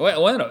 I mean,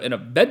 in a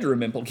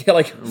bedroom implication,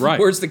 like, right.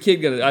 Where's the kid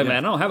going to... I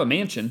don't have a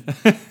mansion.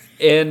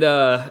 And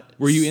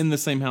were you in the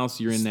same house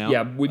you're in now?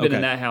 Yeah, we've been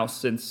in that house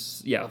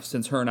since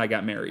her and I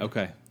got married.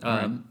 Okay.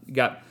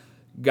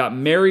 Got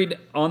married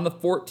on the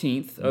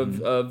 14th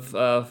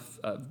of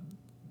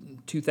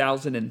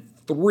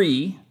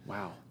 2003.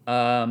 Wow.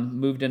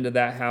 Moved into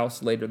that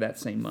house later that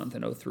same month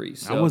in 2003.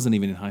 So, I wasn't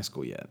even in high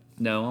school yet.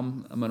 No,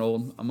 I'm an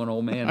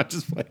old man. I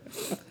just play.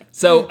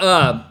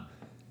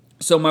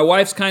 So my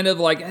wife's kind of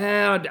like,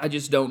 I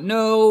just don't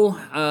know.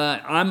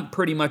 I'm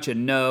pretty much a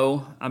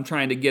no. I'm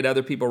trying to get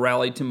other people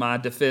rallied to my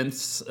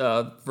defense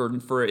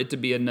for it to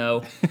be a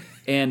no.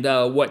 And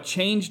what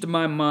changed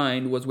my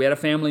mind was we had a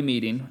family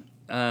meeting.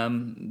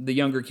 The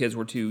younger kids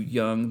were too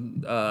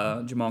young,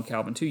 Jamal and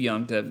Calvin, too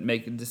young to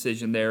make a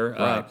decision there.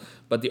 Right.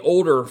 But the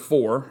older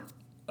 4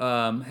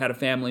 had a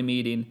family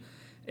meeting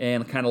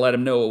and kind of let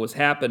them know what was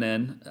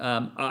happening.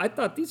 I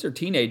thought these are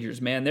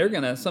teenagers, man. They're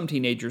gonna, some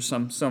teenagers,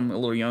 some a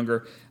little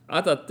younger.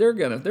 I thought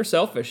they're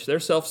selfish.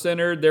 They're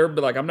self-centered. They're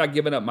like, I'm not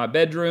giving up my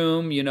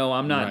bedroom.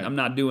 I'm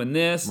not doing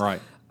this.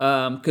 Right.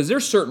 Because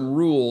there's certain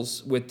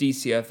rules with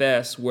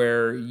DCFS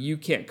where you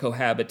can't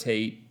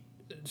cohabitate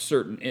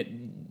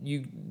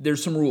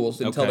there's some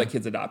rules until that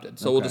kid's adopted.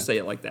 So we'll just say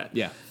it like that.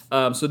 Yeah.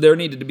 So there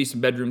needed to be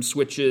some bedroom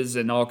switches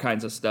and all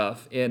kinds of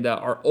stuff. And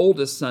our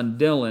oldest son,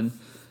 Dylan,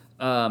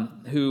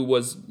 who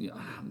was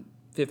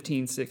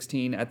 15,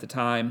 16 at the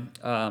time,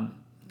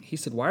 he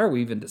said, why are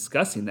we even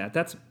discussing that?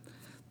 That's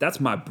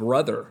my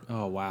brother.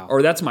 Oh, wow.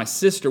 Or that's my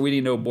sister. We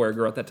didn't know boy or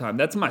girl at that time.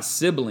 That's my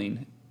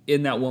sibling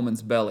in that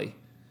woman's belly.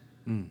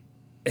 Mm.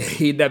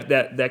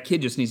 That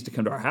kid just needs to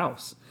come to our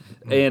house.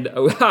 And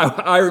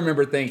I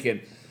remember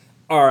thinking,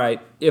 all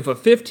right, if a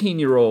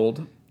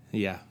 15-year-old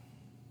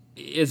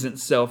isn't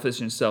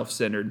selfish and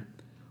self-centered,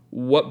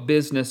 what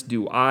business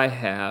do I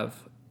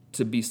have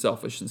to be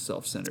selfish and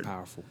self-centered?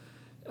 Powerful.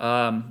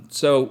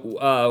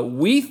 So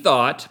we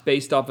thought,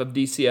 based off of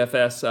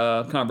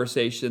DCFS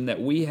conversation,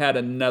 that we had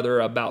another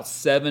about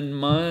 7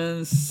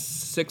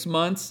 months, 6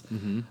 months.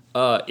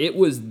 It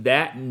was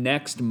that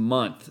next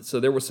month. So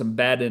there was some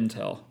bad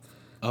intel.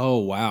 Oh,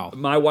 wow.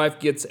 My wife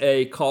gets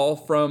a call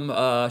from,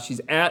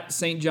 she's at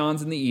St.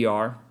 John's in the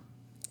ER.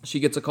 She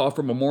gets a call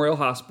from Memorial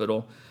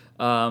Hospital.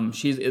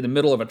 She's in the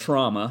middle of a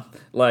trauma.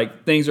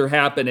 Like, things are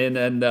happening,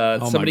 and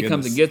somebody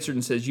comes and gets her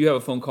and says, you have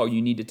a phone call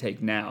you need to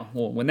take now.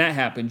 Well, when that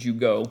happens, you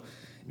go.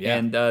 Yeah.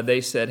 And they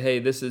said, hey,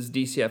 this is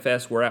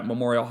DCFS. We're at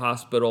Memorial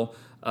Hospital.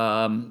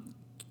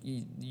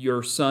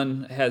 Your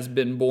son has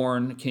been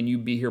born. Can you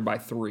be here by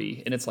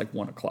 3? And it's like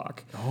 1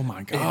 o'clock. Oh,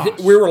 my gosh.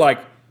 We were like,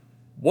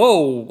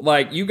 whoa,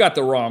 like, you got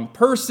the wrong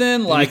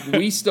person. Like,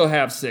 we still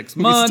have 6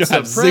 months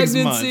of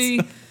pregnancy.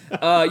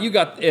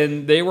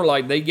 And they were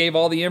like, they gave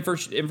all the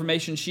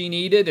information she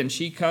needed, and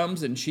she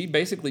comes and she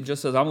basically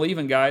just says, I'm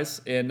leaving,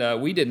 guys.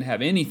 And we didn't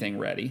have anything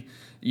ready.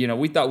 You know,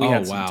 we thought we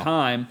had some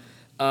time.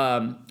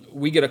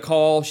 We get a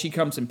call. She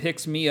comes and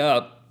picks me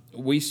up.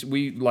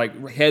 We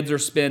like, heads are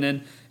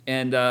spinning,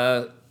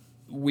 and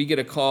we get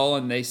a call,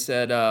 and they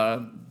said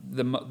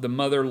the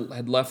mother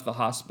had left the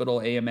hospital,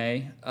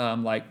 AMA,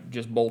 like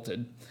just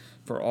bolted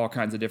for all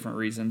kinds of different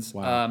reasons.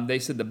 Wow. They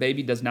said the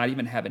baby does not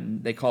even have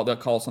they called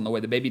us on the way.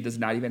 The baby does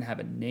not even have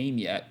a name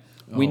yet.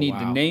 We need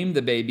to name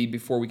the baby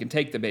before we can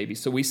take the baby.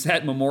 So we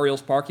sat in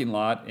Memorial's parking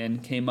lot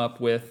and came up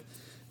with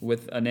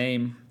a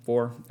name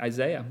for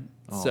Isaiah.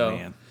 Oh,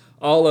 man.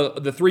 All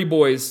of the 3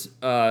 boys,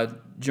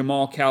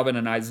 Jamal, Calvin,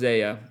 and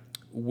Isaiah,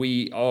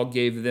 we all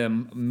gave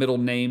them middle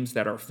names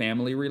that are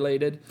family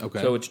related.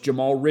 Okay. So it's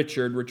Jamal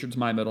Richard. Richard's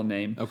my middle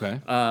name. Okay.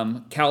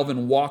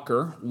 Calvin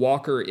Walker.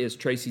 Walker is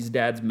Tracy's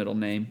dad's middle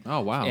name. Oh,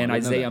 wow. And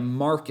Isaiah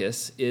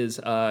Marcus is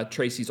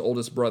Tracy's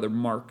oldest brother,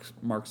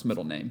 Mark's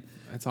middle name.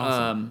 That's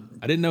awesome.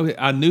 I didn't know.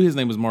 I knew his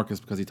name was Marcus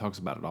because he talks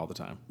about it all the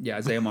time. Yeah,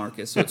 Isaiah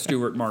Marcus. So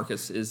Stuart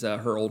Marcus is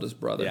her oldest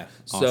brother. Yeah,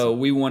 awesome. So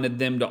we wanted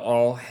them to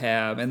all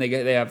have, and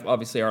they have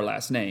obviously our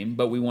last name,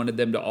 but we wanted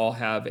them to all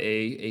have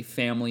a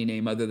family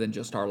name other than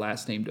just our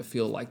last name to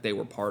feel like they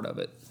were part of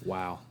it.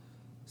 Wow.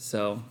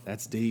 So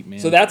that's deep, man.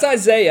 So that's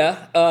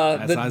Isaiah.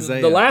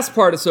 Isaiah. The last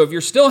part, so if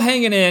you're still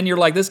hanging in, you're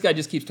like, this guy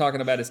just keeps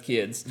talking about his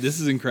kids. This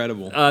is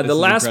incredible. The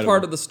last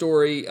part of the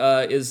story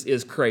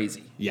is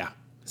crazy. Yeah.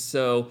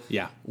 So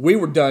we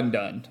were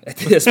done at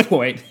this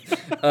point.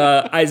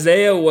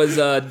 Isaiah was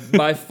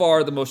by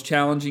far the most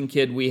challenging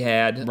kid we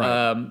had.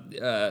 Right.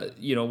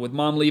 With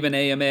mom leaving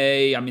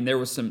AMA, I mean, there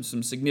was some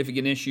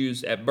significant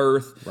issues at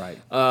birth. Right.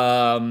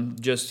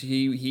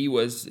 He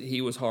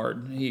was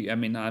hard.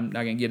 I'm not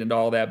gonna get into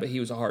all that, but he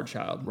was a hard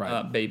child.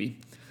 Right. Baby,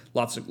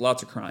 lots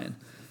of crying,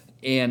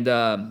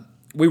 and.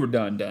 We were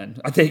done.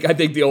 I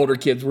think the older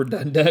kids were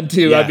done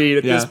too. Yeah, I mean,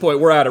 at this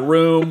point, we're out of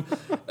room,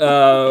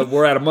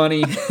 we're out of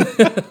money,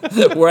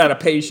 we're out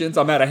of patience.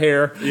 I'm out of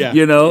hair. Yeah,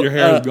 your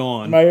hair is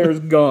gone. My hair is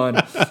gone.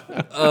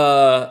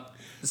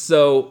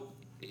 So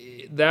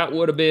that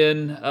would have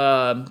been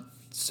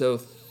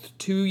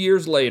 2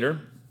 years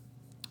later,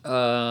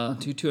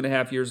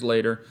 2.5 years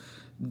later.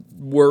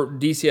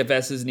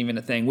 DCFS isn't even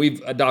a thing.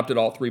 We've adopted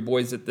all 3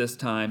 boys at this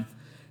time,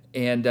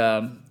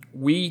 and.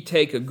 We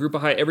take a group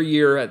of every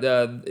year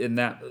in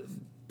that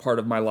part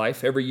of my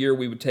life. Every year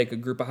we would take a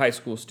group of high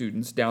school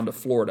students down to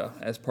Florida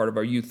as part of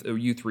our youth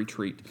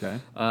retreat.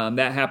 Okay.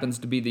 That happens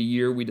to be the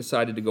year we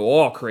decided to go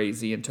all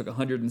crazy and took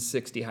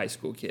 160 high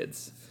school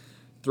kids,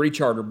 3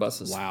 charter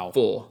buses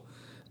full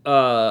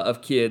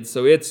of kids.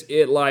 So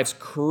life's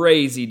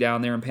crazy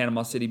down there in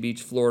Panama City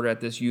Beach, Florida,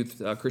 at this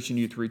Christian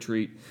youth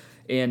retreat.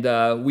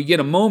 And we get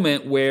a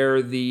moment where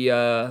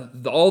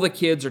all the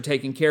kids are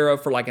taken care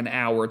of for like an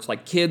hour. It's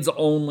like kids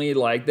only,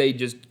 like they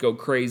just go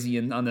crazy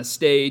on the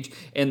stage.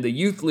 And the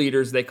youth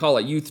leaders, they call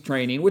it youth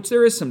training, which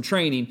there is some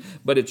training,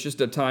 but it's just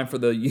a time for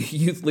the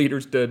youth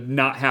leaders to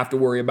not have to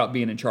worry about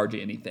being in charge of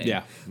anything.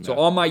 Yeah. So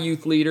all my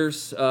youth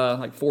leaders,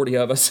 like 40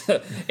 of us,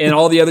 and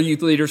all the other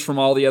youth leaders from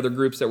all the other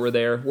groups that were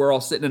there, we're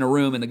all sitting in a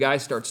room, and the guy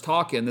starts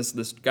talking,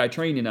 this guy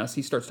training us,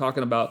 he starts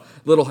talking about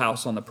Little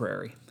House on the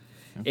Prairie.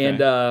 Okay.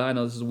 And I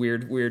know this is a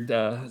weird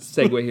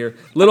segue here.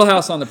 Little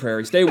House on the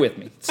Prairie. Stay with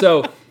me.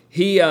 So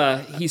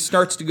he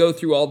starts to go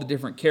through all the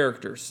different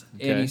characters,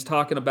 and he's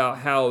talking about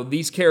how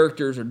these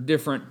characters are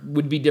different,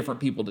 would be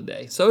different people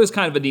today. So it was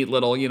kind of a neat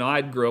little,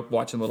 I grew up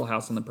watching Little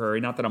House on the Prairie.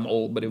 Not that I'm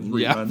old, but it was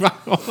reruns.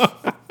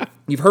 Yeah.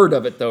 You've heard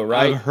of it though,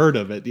 right? I've heard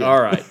of it. Yeah.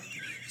 All right.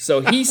 So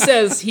he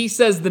says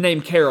the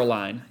name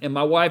Caroline, and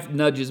my wife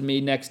nudges me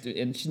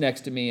and she's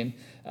next to me, and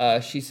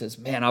she says,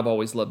 "Man, I've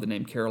always loved the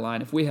name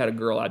Caroline. If we had a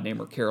girl, I'd name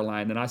her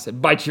Caroline." And I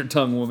said, "Bite your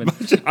tongue, woman."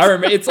 I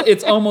remember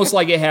it's almost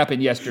like it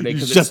happened yesterday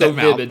because it's so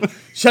vivid.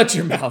 Shut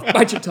your mouth.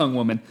 Bite your tongue,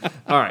 woman.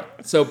 All right.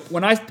 So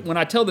when I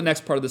tell the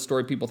next part of the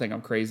story, people think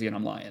I'm crazy and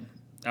I'm lying.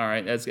 All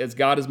right, as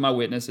God is my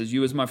witness, as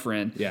you as my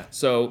friend. Yeah.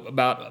 So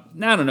about,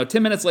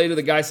 10 minutes later,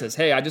 the guy says,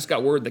 "Hey, I just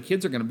got word the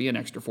kids are going to be an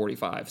extra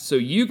 45. So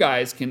you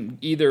guys can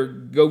either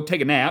go take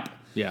a nap,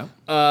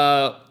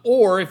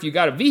 or if you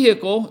got a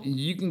vehicle,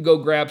 you can go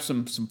grab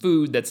some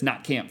food that's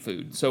not camp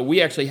food." So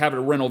we actually have a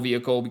rental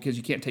vehicle because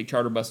you can't take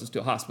charter buses to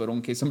a hospital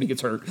in case somebody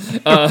gets hurt.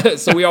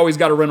 So we always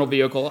got a rental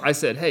vehicle. I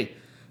said, "Hey,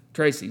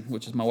 Tracy,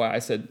 which is my wife, I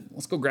said,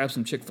 let's go grab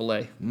some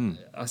Chick-fil-A.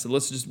 I said,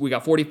 we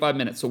got 45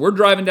 minutes. So we're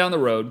driving down the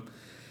road,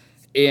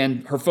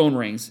 and her phone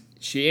rings.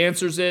 She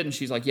answers it, and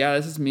she's like, yeah,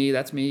 this is me.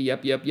 That's me.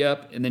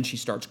 Yep. And then she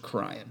starts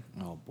crying.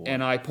 Oh, boy.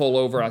 And I pull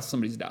over.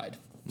 Somebody's died.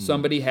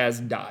 Somebody has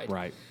died.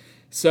 Right.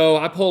 So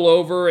I pull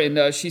over,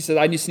 and she said,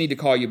 I just need to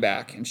call you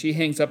back. And she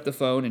hangs up the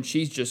phone, and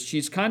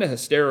she's kind of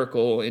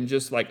hysterical and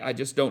just like, I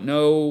just don't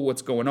know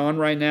what's going on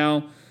right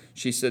now.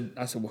 I said,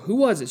 well, who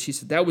was it? She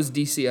said, that was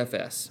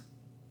DCFS.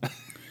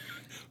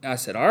 I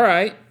said, all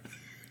right.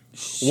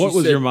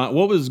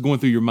 What was going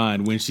through your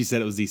mind when she said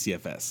it was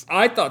DCFS?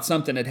 I thought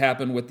something had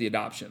happened with the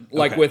adoption,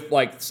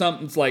 with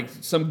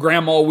some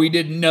grandma we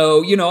didn't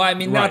know.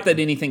 Not that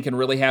anything can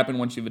really happen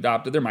once you've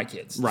adopted. They're my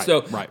kids, right?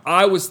 So right.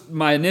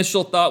 My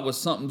initial thought was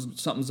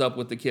something's up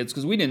with the kids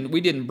because we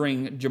didn't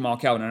bring Jamal,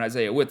 Calvin, and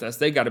Isaiah with us.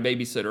 They got a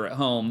babysitter at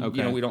home.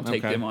 Okay. We don't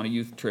take them on a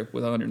youth trip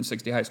with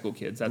 160 high school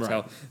kids. That's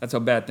right. how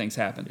bad things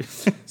happen.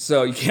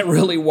 So you can't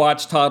really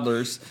watch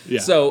toddlers.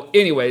 Yeah. So,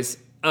 anyways.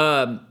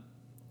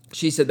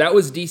 She said that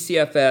was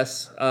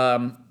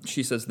DCFS.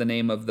 She says the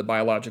name of the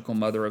biological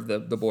mother of the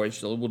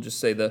boys. We'll just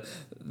say the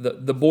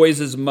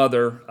boys'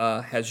 mother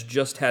has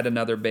just had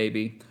another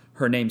baby.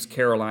 Her name's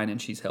Caroline,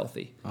 and she's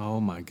healthy. Oh,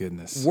 my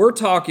goodness. We're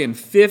talking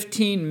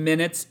 15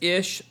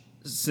 minutes-ish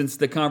since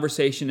the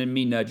conversation and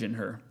me nudging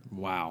her.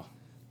 Wow.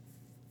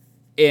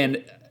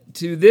 And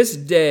to this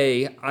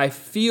day, I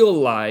feel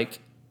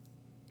like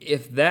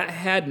if that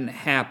hadn't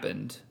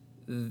happened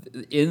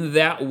in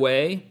that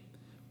way,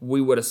 we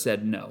would have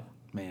said no.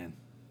 Man.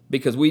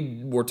 Because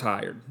we were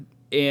tired.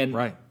 And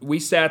right. we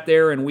sat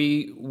there and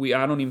we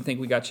I don't even think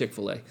we got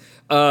Chick-fil-A.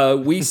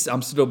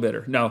 I'm still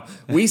bitter. No.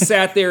 We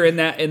sat there in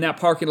that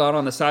parking lot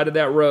on the side of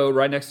that road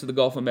right next to the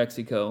Gulf of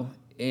Mexico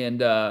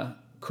and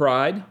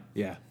cried.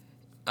 Yeah.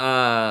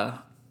 And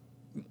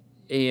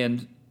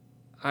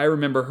I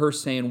remember her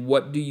saying,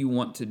 "What do you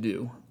want to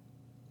do?"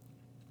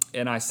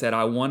 And I said,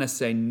 "I want to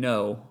say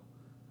no,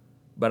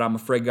 but I'm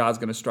afraid God's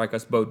going to strike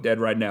us both dead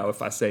right now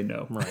if I say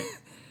no." Right.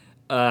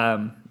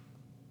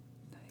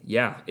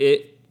 Yeah,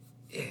 it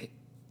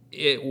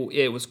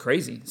was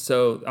crazy.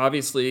 So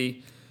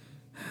obviously,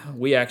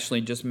 we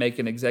actually just make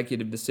an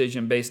executive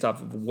decision based off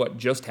of what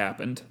just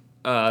happened,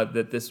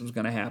 that this was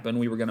going to happen.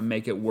 We were going to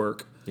make it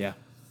work. Yeah.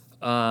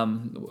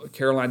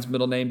 Caroline's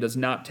middle name does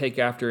not take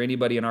after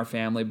anybody in our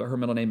family, but her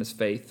middle name is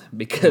Faith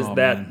because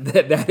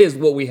that is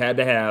what we had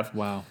to have.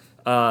 Wow.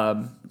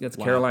 That's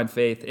Caroline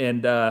Faith,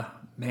 and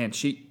man,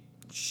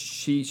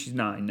 she's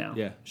 9 now.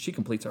 Yeah. She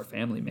completes our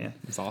family, man.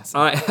 It's awesome.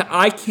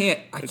 I can't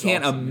awesome,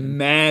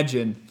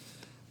 imagine. Man.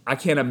 I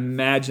can't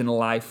imagine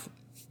life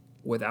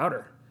without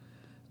her.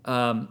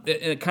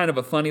 And kind of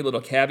a funny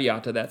little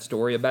caveat to that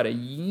story.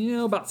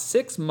 About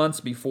 6 months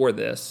before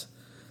this,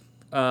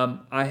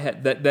 I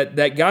had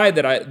that guy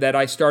that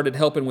I started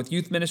helping with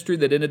youth ministry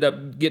that ended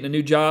up getting a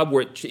new job,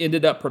 which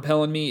ended up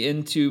propelling me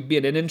into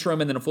being an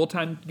interim and then a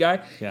full-time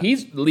guy. Yeah.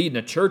 He's leading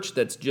a church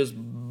that's just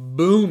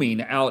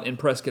booming out in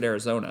Prescott,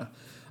 Arizona.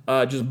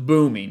 Just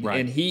booming.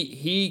 Right. And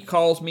he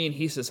calls me and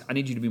he says, "I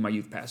need you to be my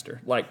youth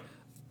pastor." Like,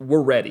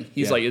 we're ready.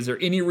 He's like, "Is there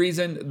any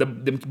reason?" The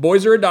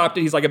boys are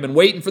adopted. He's like, "I've been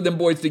waiting for them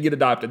boys to get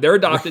adopted. They're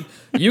adopted.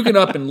 You can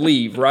up and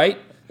leave, right?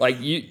 Like,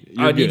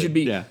 I need you to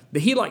be." Yeah.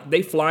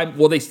 They fly.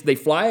 Well, they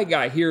fly a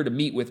guy here to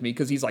meet with me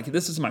because he's like,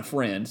 "This is my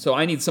friend, so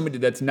I need somebody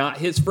that's not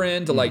his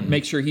friend to like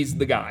make sure he's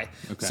the guy."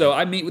 Okay. So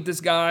I meet with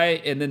this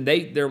guy, and then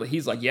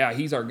he's like, "Yeah,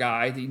 he's our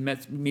guy." He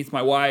meets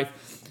my wife.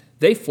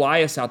 They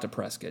fly us out to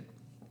Prescott.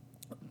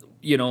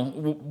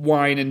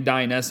 Wine and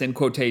dine us in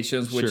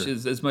quotations, which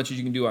is as much as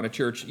you can do on a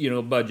church,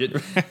 budget.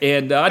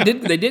 And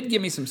they did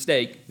give me some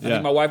steak. I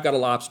think my wife got a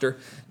lobster.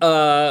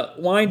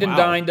 Wined and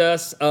dined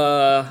us.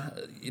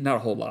 Not a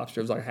whole lobster.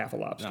 It was like half a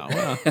lobster. Oh,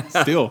 well,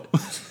 still.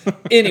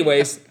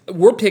 Anyways,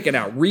 we're picking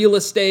out real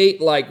estate.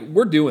 Like,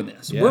 we're doing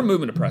this. Yeah. We're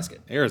moving to Prescott.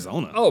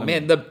 Arizona. Oh,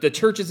 man. The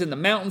church is in the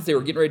mountains. They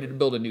were getting ready to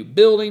build a new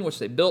building, which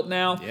they built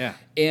now. Yeah.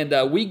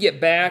 And we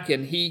get back,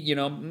 and he,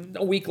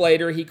 a week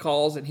later, he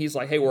calls, and he's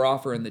like, "Hey, we're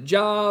offering the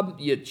job.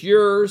 It's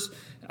yours."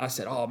 I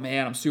said, "Oh,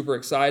 man, I'm super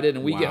excited."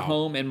 And we get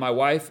home, and my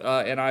wife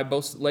and I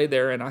both lay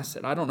there, and I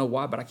said, "I don't know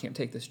why, but I can't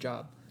take this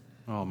job."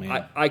 Oh,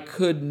 man. I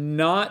could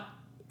not,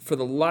 for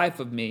the life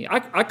of me.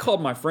 I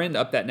called my friend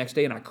up that next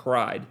day, and I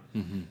cried.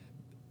 Mm-hmm.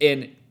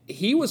 And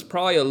he was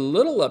probably a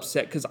little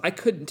upset because I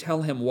couldn't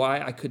tell him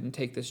why I couldn't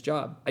take this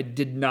job. I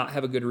did not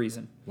have a good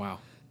reason. Wow.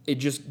 It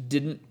just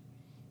didn't.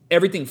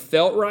 Everything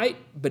felt right,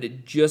 but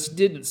it just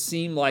didn't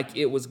seem like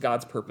it was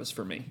God's purpose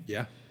for me.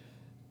 Yeah.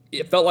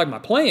 It felt like my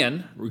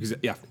plan.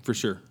 Yeah, for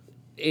sure.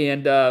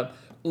 And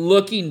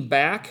looking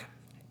back,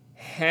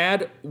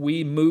 had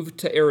we moved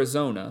to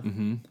Arizona,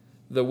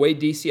 the way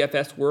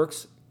DCFS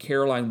works,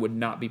 Caroline would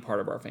not be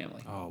part of our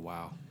family. Oh,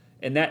 wow.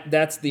 And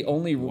that's the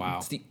only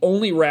it's the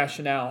only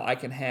rationale I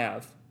can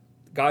have.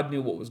 God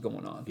knew what was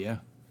going on. Yeah.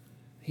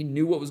 He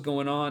knew what was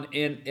going on,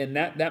 and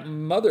that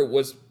mother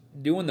was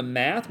doing the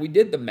math. We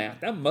did the math.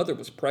 That mother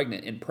was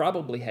pregnant and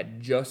probably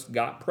had just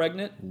got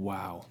pregnant.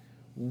 Wow.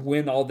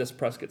 When all this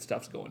Prescott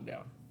stuff's going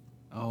down.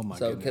 Oh my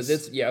so, goodness.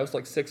 because it was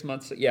like 6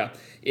 months. Yeah.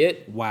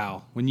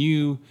 Wow. When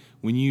you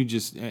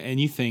just, and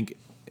you think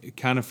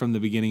kind of from the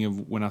beginning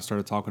of when I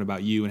started talking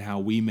about you and how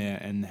we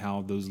met and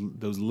how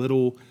those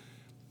little,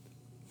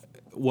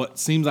 what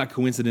seems like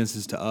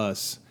coincidences to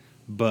us,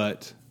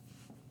 but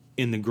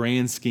in the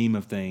grand scheme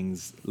of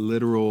things,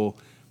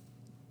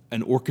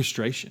 an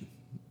orchestration.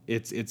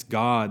 It's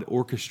God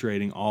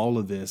orchestrating all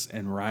of this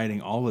and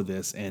writing all of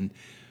this, and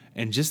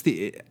just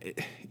the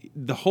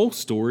whole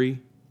story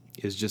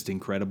is just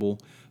incredible.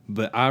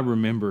 But I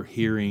remember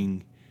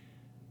hearing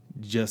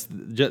just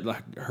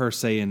like her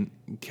saying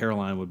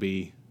Caroline would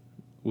be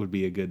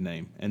a good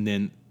name, and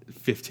then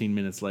 15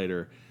 minutes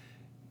later,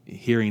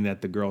 hearing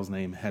that the girl's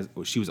name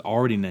she was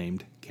already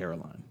named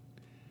Caroline.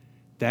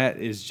 That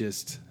is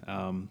just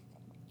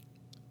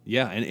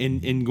yeah,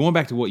 and going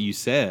back to what you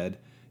said,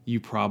 you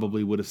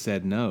probably would have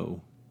said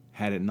no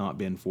had it not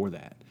been for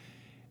that.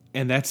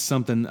 And that's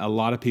something a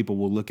lot of people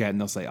will look at and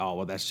they'll say, oh,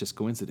 well, that's just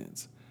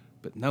coincidence.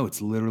 But no,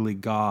 it's literally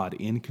God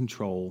in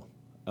control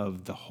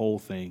of the whole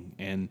thing.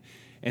 And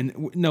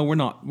no, we're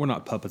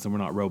not puppets and we're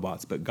not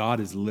robots, but God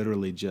is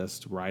literally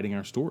just writing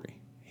our story.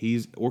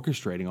 He's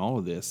orchestrating all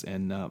of this.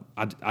 And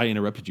I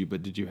interrupted you,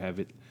 but did you have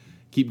it?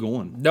 Keep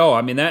going. No,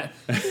 I mean that.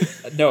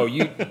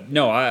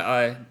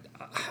 I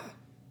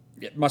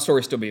my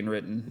story's still being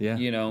written. Yeah.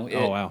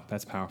 Oh wow,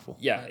 that's powerful.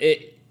 Yeah.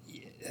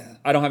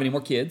 I don't have any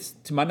more kids,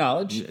 to my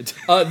knowledge.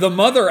 The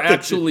mother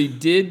actually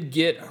did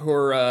get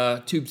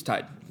her tubes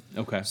tied.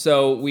 Okay.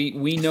 So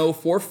we know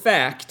for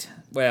fact.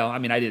 Well, I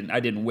mean, I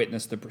didn't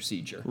witness the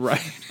procedure.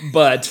 Right.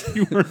 But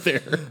you weren't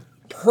there.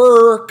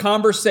 Per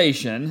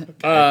conversation,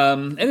 okay.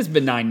 And it's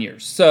been 9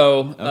 years.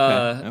 So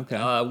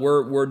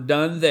we're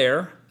done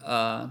there.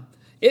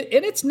 And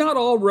it's not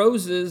all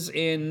roses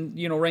and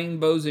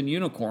rainbows and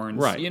unicorns.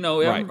 Right.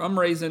 Right. I'm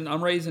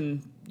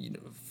raising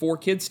 4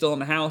 kids still in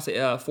the house.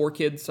 4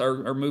 kids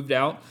are moved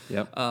out.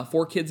 Yep.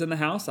 4 kids in the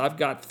house. I've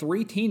got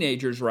 3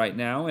 teenagers right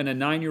now and a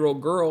 9-year-old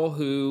girl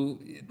who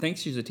thinks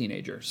she's a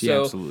teenager. She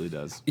absolutely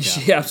does. Yeah.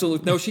 She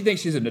absolutely no. She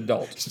thinks she's an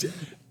adult.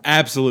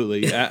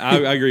 Absolutely,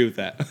 I agree with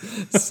that.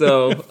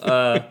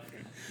 So,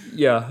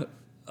 yeah.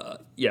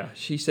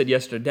 She said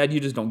yesterday, "Dad, you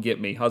just don't get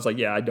me." I was like,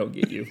 "Yeah, I don't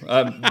get you.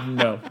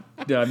 No,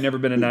 I've never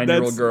been a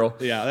 9-year-old girl."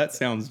 Yeah, that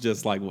sounds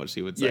just like what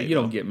she would say. Yeah, you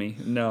don't get me.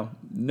 No,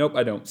 nope,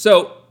 I don't.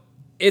 So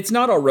it's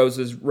not all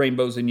roses,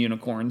 rainbows, and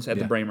unicorns at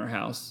the Bramer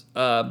house,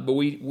 but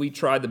we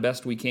try the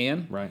best we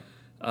can. Right.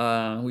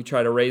 We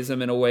try to raise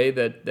them in a way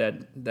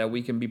that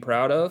we can be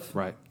proud of.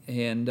 Right.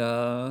 And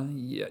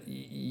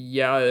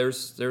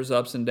there's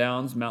ups and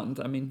downs, mountains.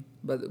 I mean,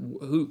 but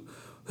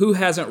who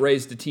hasn't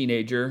raised a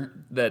teenager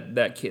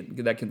that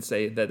can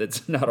say that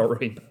it's not all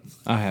rainbows?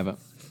 I haven't.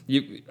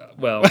 You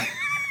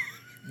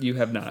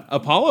have not.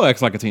 Apollo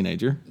acts like a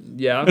teenager.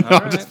 Yeah, all no,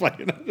 right. I'm just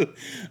playing.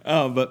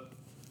 But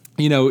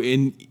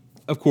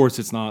of course,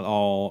 it's not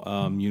all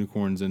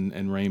unicorns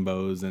and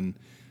rainbows and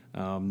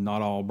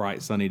not all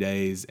bright sunny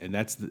days, and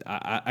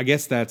I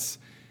guess that's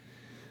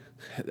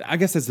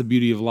the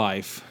beauty of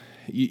life.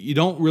 You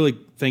don't really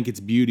think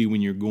it's beauty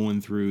when you're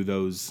going through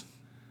those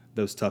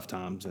tough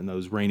times and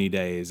those rainy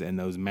days and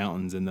those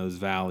mountains and those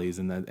valleys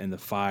and the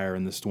fire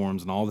and the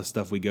storms and all the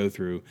stuff we go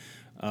through.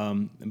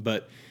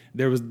 But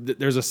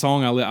there's a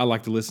song I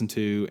like to listen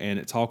to, and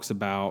it talks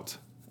about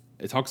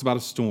a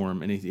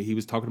storm, and he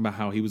was talking about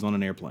how he was on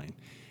an airplane,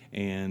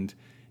 and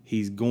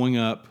he's going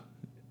up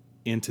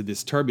into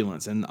this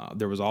turbulence, and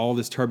there was all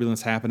this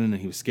turbulence happening, and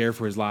he was scared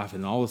for his life,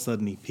 and all of a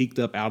sudden he peeked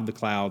up out of the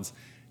clouds,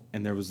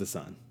 and there was the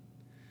sun.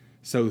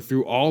 So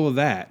through all of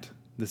that,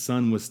 the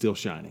sun was still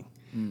shining.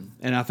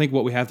 And I think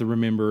what we have to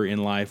remember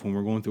in life when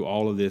we're going through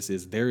all of this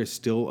is there's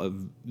still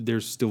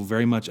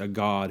very much a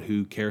God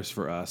who cares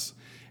for us,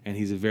 and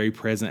He's a very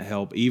present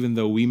help. Even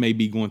though we may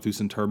be going through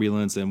some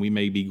turbulence and we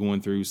may be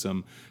going through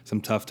some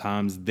tough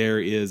times, there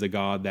is a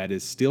God that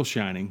is still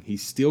shining.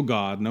 He's still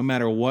God, no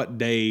matter what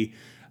day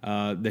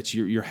that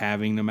you're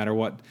having, no matter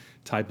what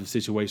type of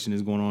situation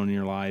is going on in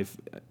your life.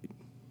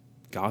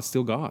 God's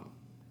still God.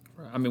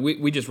 I mean,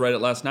 we just read it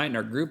last night in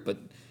our group, but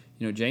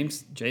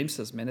James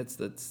says, man, it's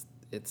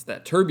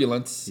that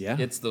turbulence,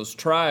 it's those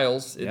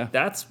trials,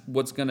 that's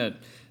what's going to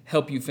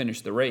help you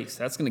finish the race.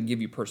 That's going to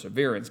give you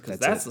perseverance, because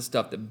that's the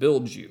stuff that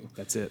builds you.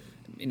 That's it.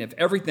 I mean, if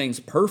everything's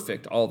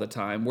perfect all the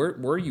time, where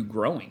are you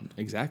growing?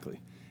 Exactly.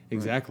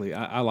 Right.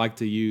 I like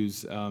to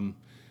use,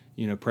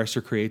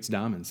 pressure creates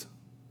diamonds,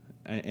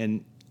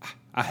 and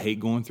I hate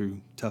going through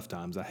tough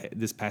times.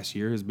 This past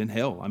year has been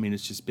hell. I mean,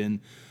 it's just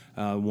been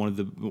one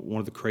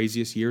of the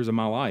craziest years of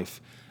my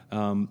life.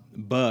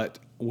 But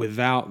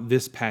without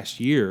this past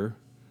year,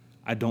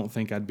 I don't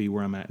think I'd be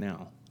where I'm at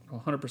now.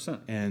 100%.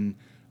 And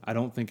I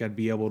don't think I'd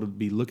be able to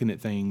be looking at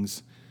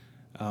things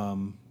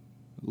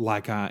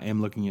like I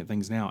am looking at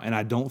things now. And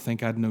I don't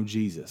think I'd know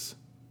Jesus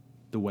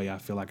the way I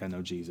feel like I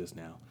know Jesus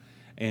now.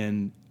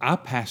 And I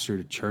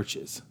pastored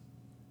churches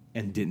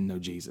and didn't know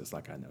Jesus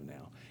like I know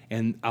now.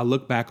 And I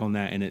look back on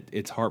that, and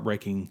it's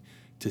heartbreaking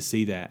to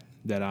see that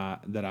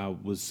I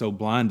was so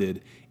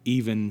blinded,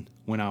 even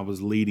when I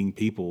was leading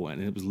people,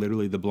 and it was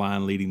literally the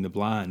blind leading the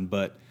blind.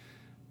 But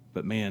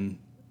But man,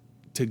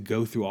 to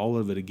go through all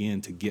of it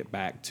again, to get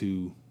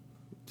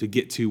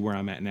to where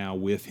I'm at now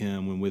with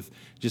him and with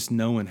just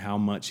knowing how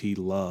much he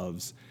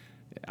loves,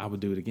 I would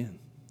do it again.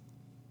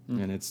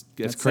 And it's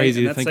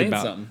crazy to think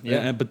about.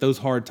 Yeah. But those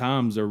hard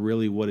times are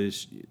really what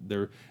is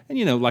there.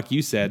 And like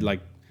you said, like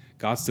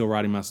God's still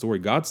writing my story.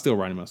 God's still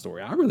writing my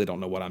story. I really don't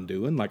know what I'm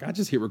doing. Like I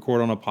just hit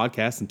record on a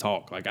podcast and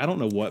talk. Like I don't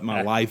know what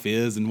my life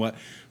is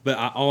but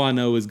all I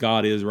know is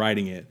God is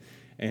writing it,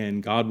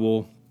 and God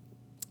will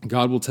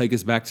take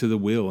us back to the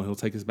wheel, and He'll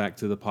take us back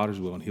to the potter's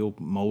wheel, and He'll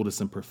mold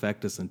us and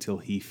perfect us until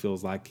He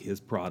feels like His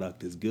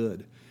product is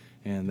good.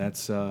 And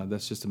that's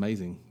just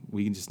amazing.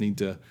 We just need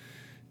to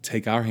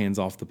take our hands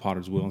off the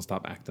potter's wheel and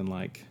stop acting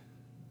like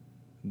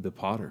the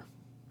potter.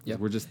 Yep.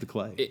 We're just the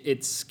clay.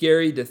 It's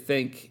scary to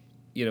think,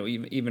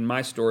 even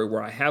my story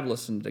where I have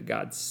listened to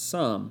God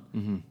some,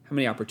 how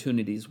many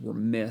opportunities were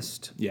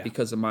missed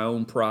because of my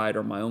own pride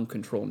or my own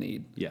control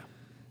need. Yeah.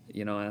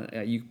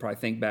 You could probably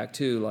think back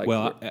too. Like,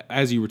 well,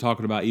 as you were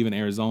talking about even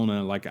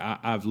Arizona, like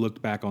I've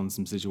looked back on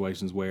some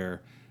situations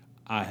where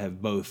I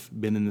have both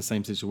been in the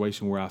same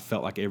situation where I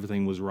felt like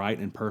everything was right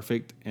and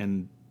perfect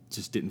and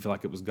just didn't feel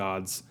like it was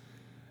God's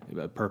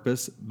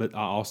purpose. But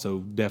I also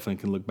definitely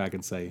can look back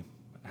and say,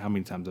 how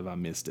many times have I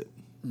missed it?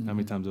 Mm-hmm. How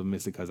many times have I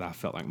missed it because I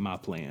felt like my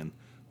plan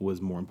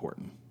was more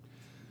important?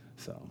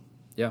 So,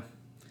 yeah.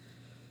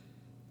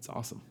 It's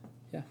awesome.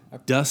 Yeah.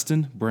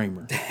 Dustin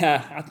Bramer.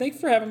 Thanks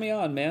for having me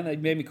on, man. That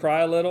made me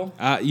cry a little.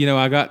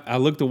 I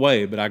looked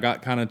away, but I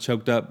got kind of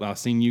choked up. I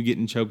seen you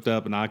getting choked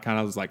up, and I kind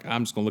of was like,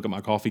 I'm just gonna look at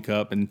my coffee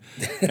cup and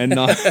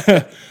not.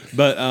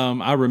 But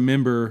I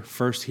remember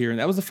first hearing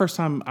that was the first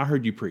time I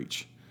heard you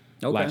preach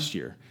last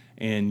year,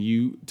 and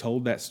you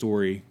told that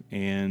story.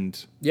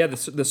 And yeah,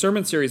 the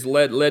sermon series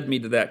led me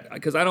to that,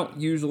 because I don't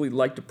usually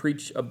like to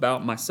preach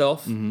about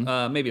myself.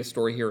 Maybe a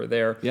story here or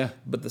there. Yeah.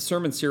 But the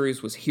sermon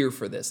series was here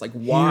for this. Like,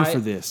 why here for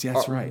this? Yeah,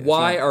 that's right.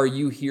 Why are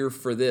you here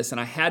for this? And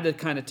I had to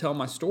kind of tell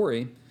my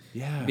story.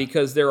 Yeah.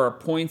 Because there are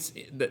points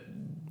that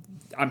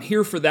I'm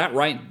here for that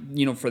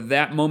for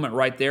that moment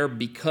right there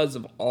because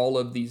of all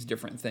of these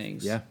different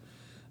things. Yeah.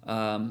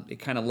 It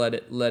kind of led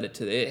it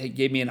to it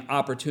gave me an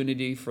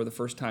opportunity for the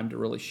first time to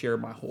really share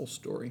my whole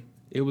story.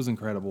 It was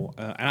incredible.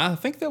 And I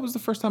think that was the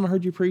first time I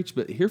heard you preach,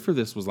 but Here for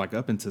This was like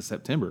up into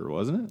September,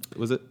 wasn't it?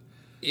 Was it?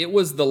 It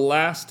was the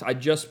last. I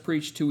just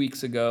preached 2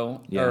 weeks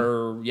ago,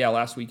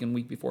 last week and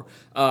week before.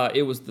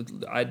 It was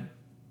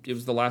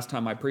the last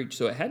time I preached,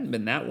 so it hadn't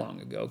been that long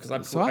ago,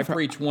 because I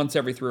preach once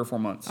every 3 or 4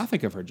 months. I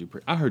think I've heard you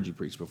preach. I heard you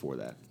preach before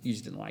that. You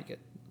just didn't like it.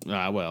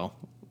 Well,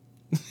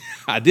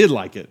 I did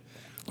like it.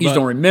 You just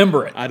don't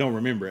remember it. I don't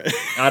remember it.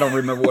 I don't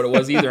remember what it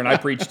was either, and I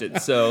preached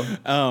it. So,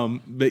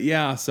 but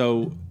yeah,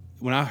 so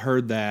when I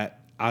heard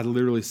that, I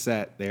literally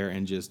sat there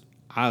and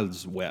I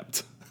just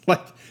wept,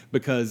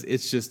 because it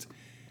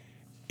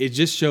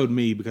just showed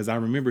me, because I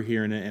remember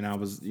hearing it, and I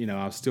was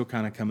still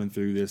kind of coming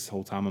through this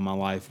whole time in my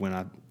life when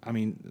I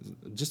mean,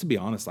 just to be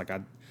honest,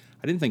 I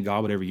didn't think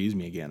God would ever use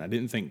me again.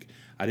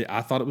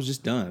 I thought it was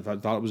just done. I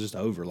thought it was just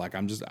over. Like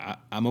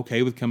I'm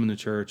okay with coming to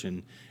church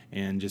and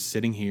just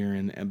sitting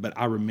here. But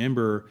I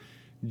remember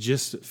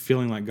just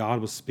feeling like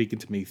God was speaking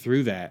to me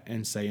through that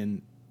and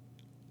saying,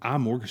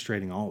 I'm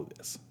orchestrating all of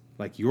this.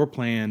 Like, your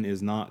plan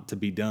is not to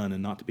be done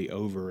and not to be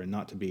over and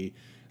not to be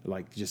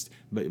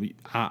but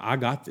I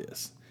got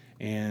this.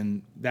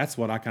 And that's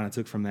what I kind of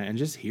took from that. And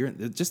just hearing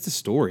just the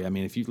story. I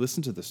mean, if you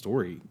listen to the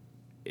story,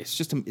 it's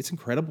just it's an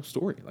incredible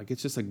story. Like,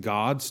 it's just a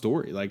God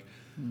story. Like,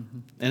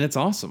 and it's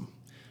awesome.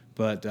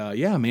 But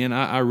yeah, man,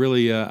 I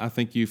really I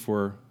thank you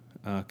for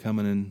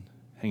coming and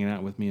hanging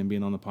out with me and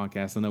being on the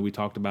podcast. I know we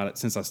talked about it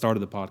since I started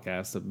the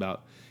podcast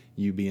about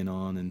you being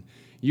on, and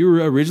you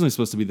were originally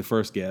supposed to be the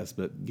first guest,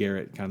 but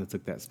Garrett kind of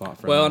took that spot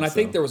from Well, and I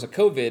think there was a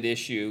COVID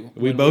issue.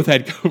 We both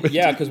had COVID.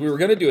 Yeah, because we were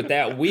going to do it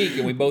that week,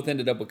 and we both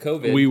ended up with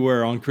COVID. We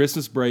were on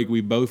Christmas break.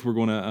 We both were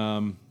going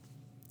to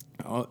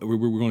we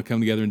were going to come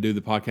together and do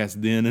the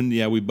podcast then, and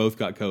yeah, we both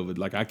got COVID.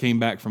 Like, I came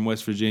back from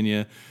West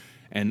Virginia,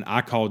 and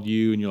I called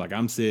you, and you're like,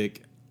 I'm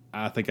sick.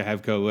 I think I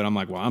have COVID. I'm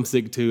like, well, I'm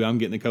sick too. I'm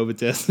getting a COVID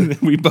test, and then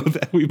we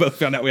both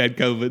found out we had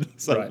COVID.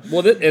 So. Right.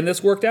 Well, and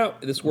this worked out.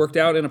 This worked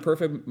out in a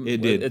perfect. It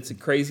did. It's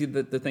crazy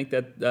to think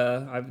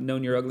that I've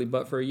known your ugly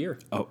butt for a year.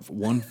 Oh, for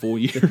 1 full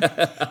year.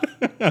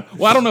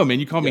 Well, I don't know, man.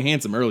 You called me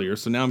handsome earlier,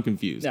 so now I'm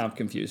confused. Now I'm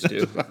confused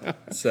too.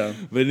 So,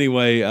 but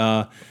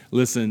anyway,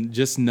 listen.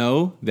 Just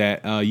know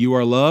that you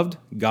are loved.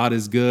 God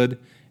is good,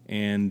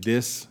 and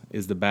this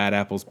is the Bad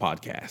Apples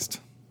Podcast.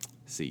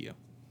 See you.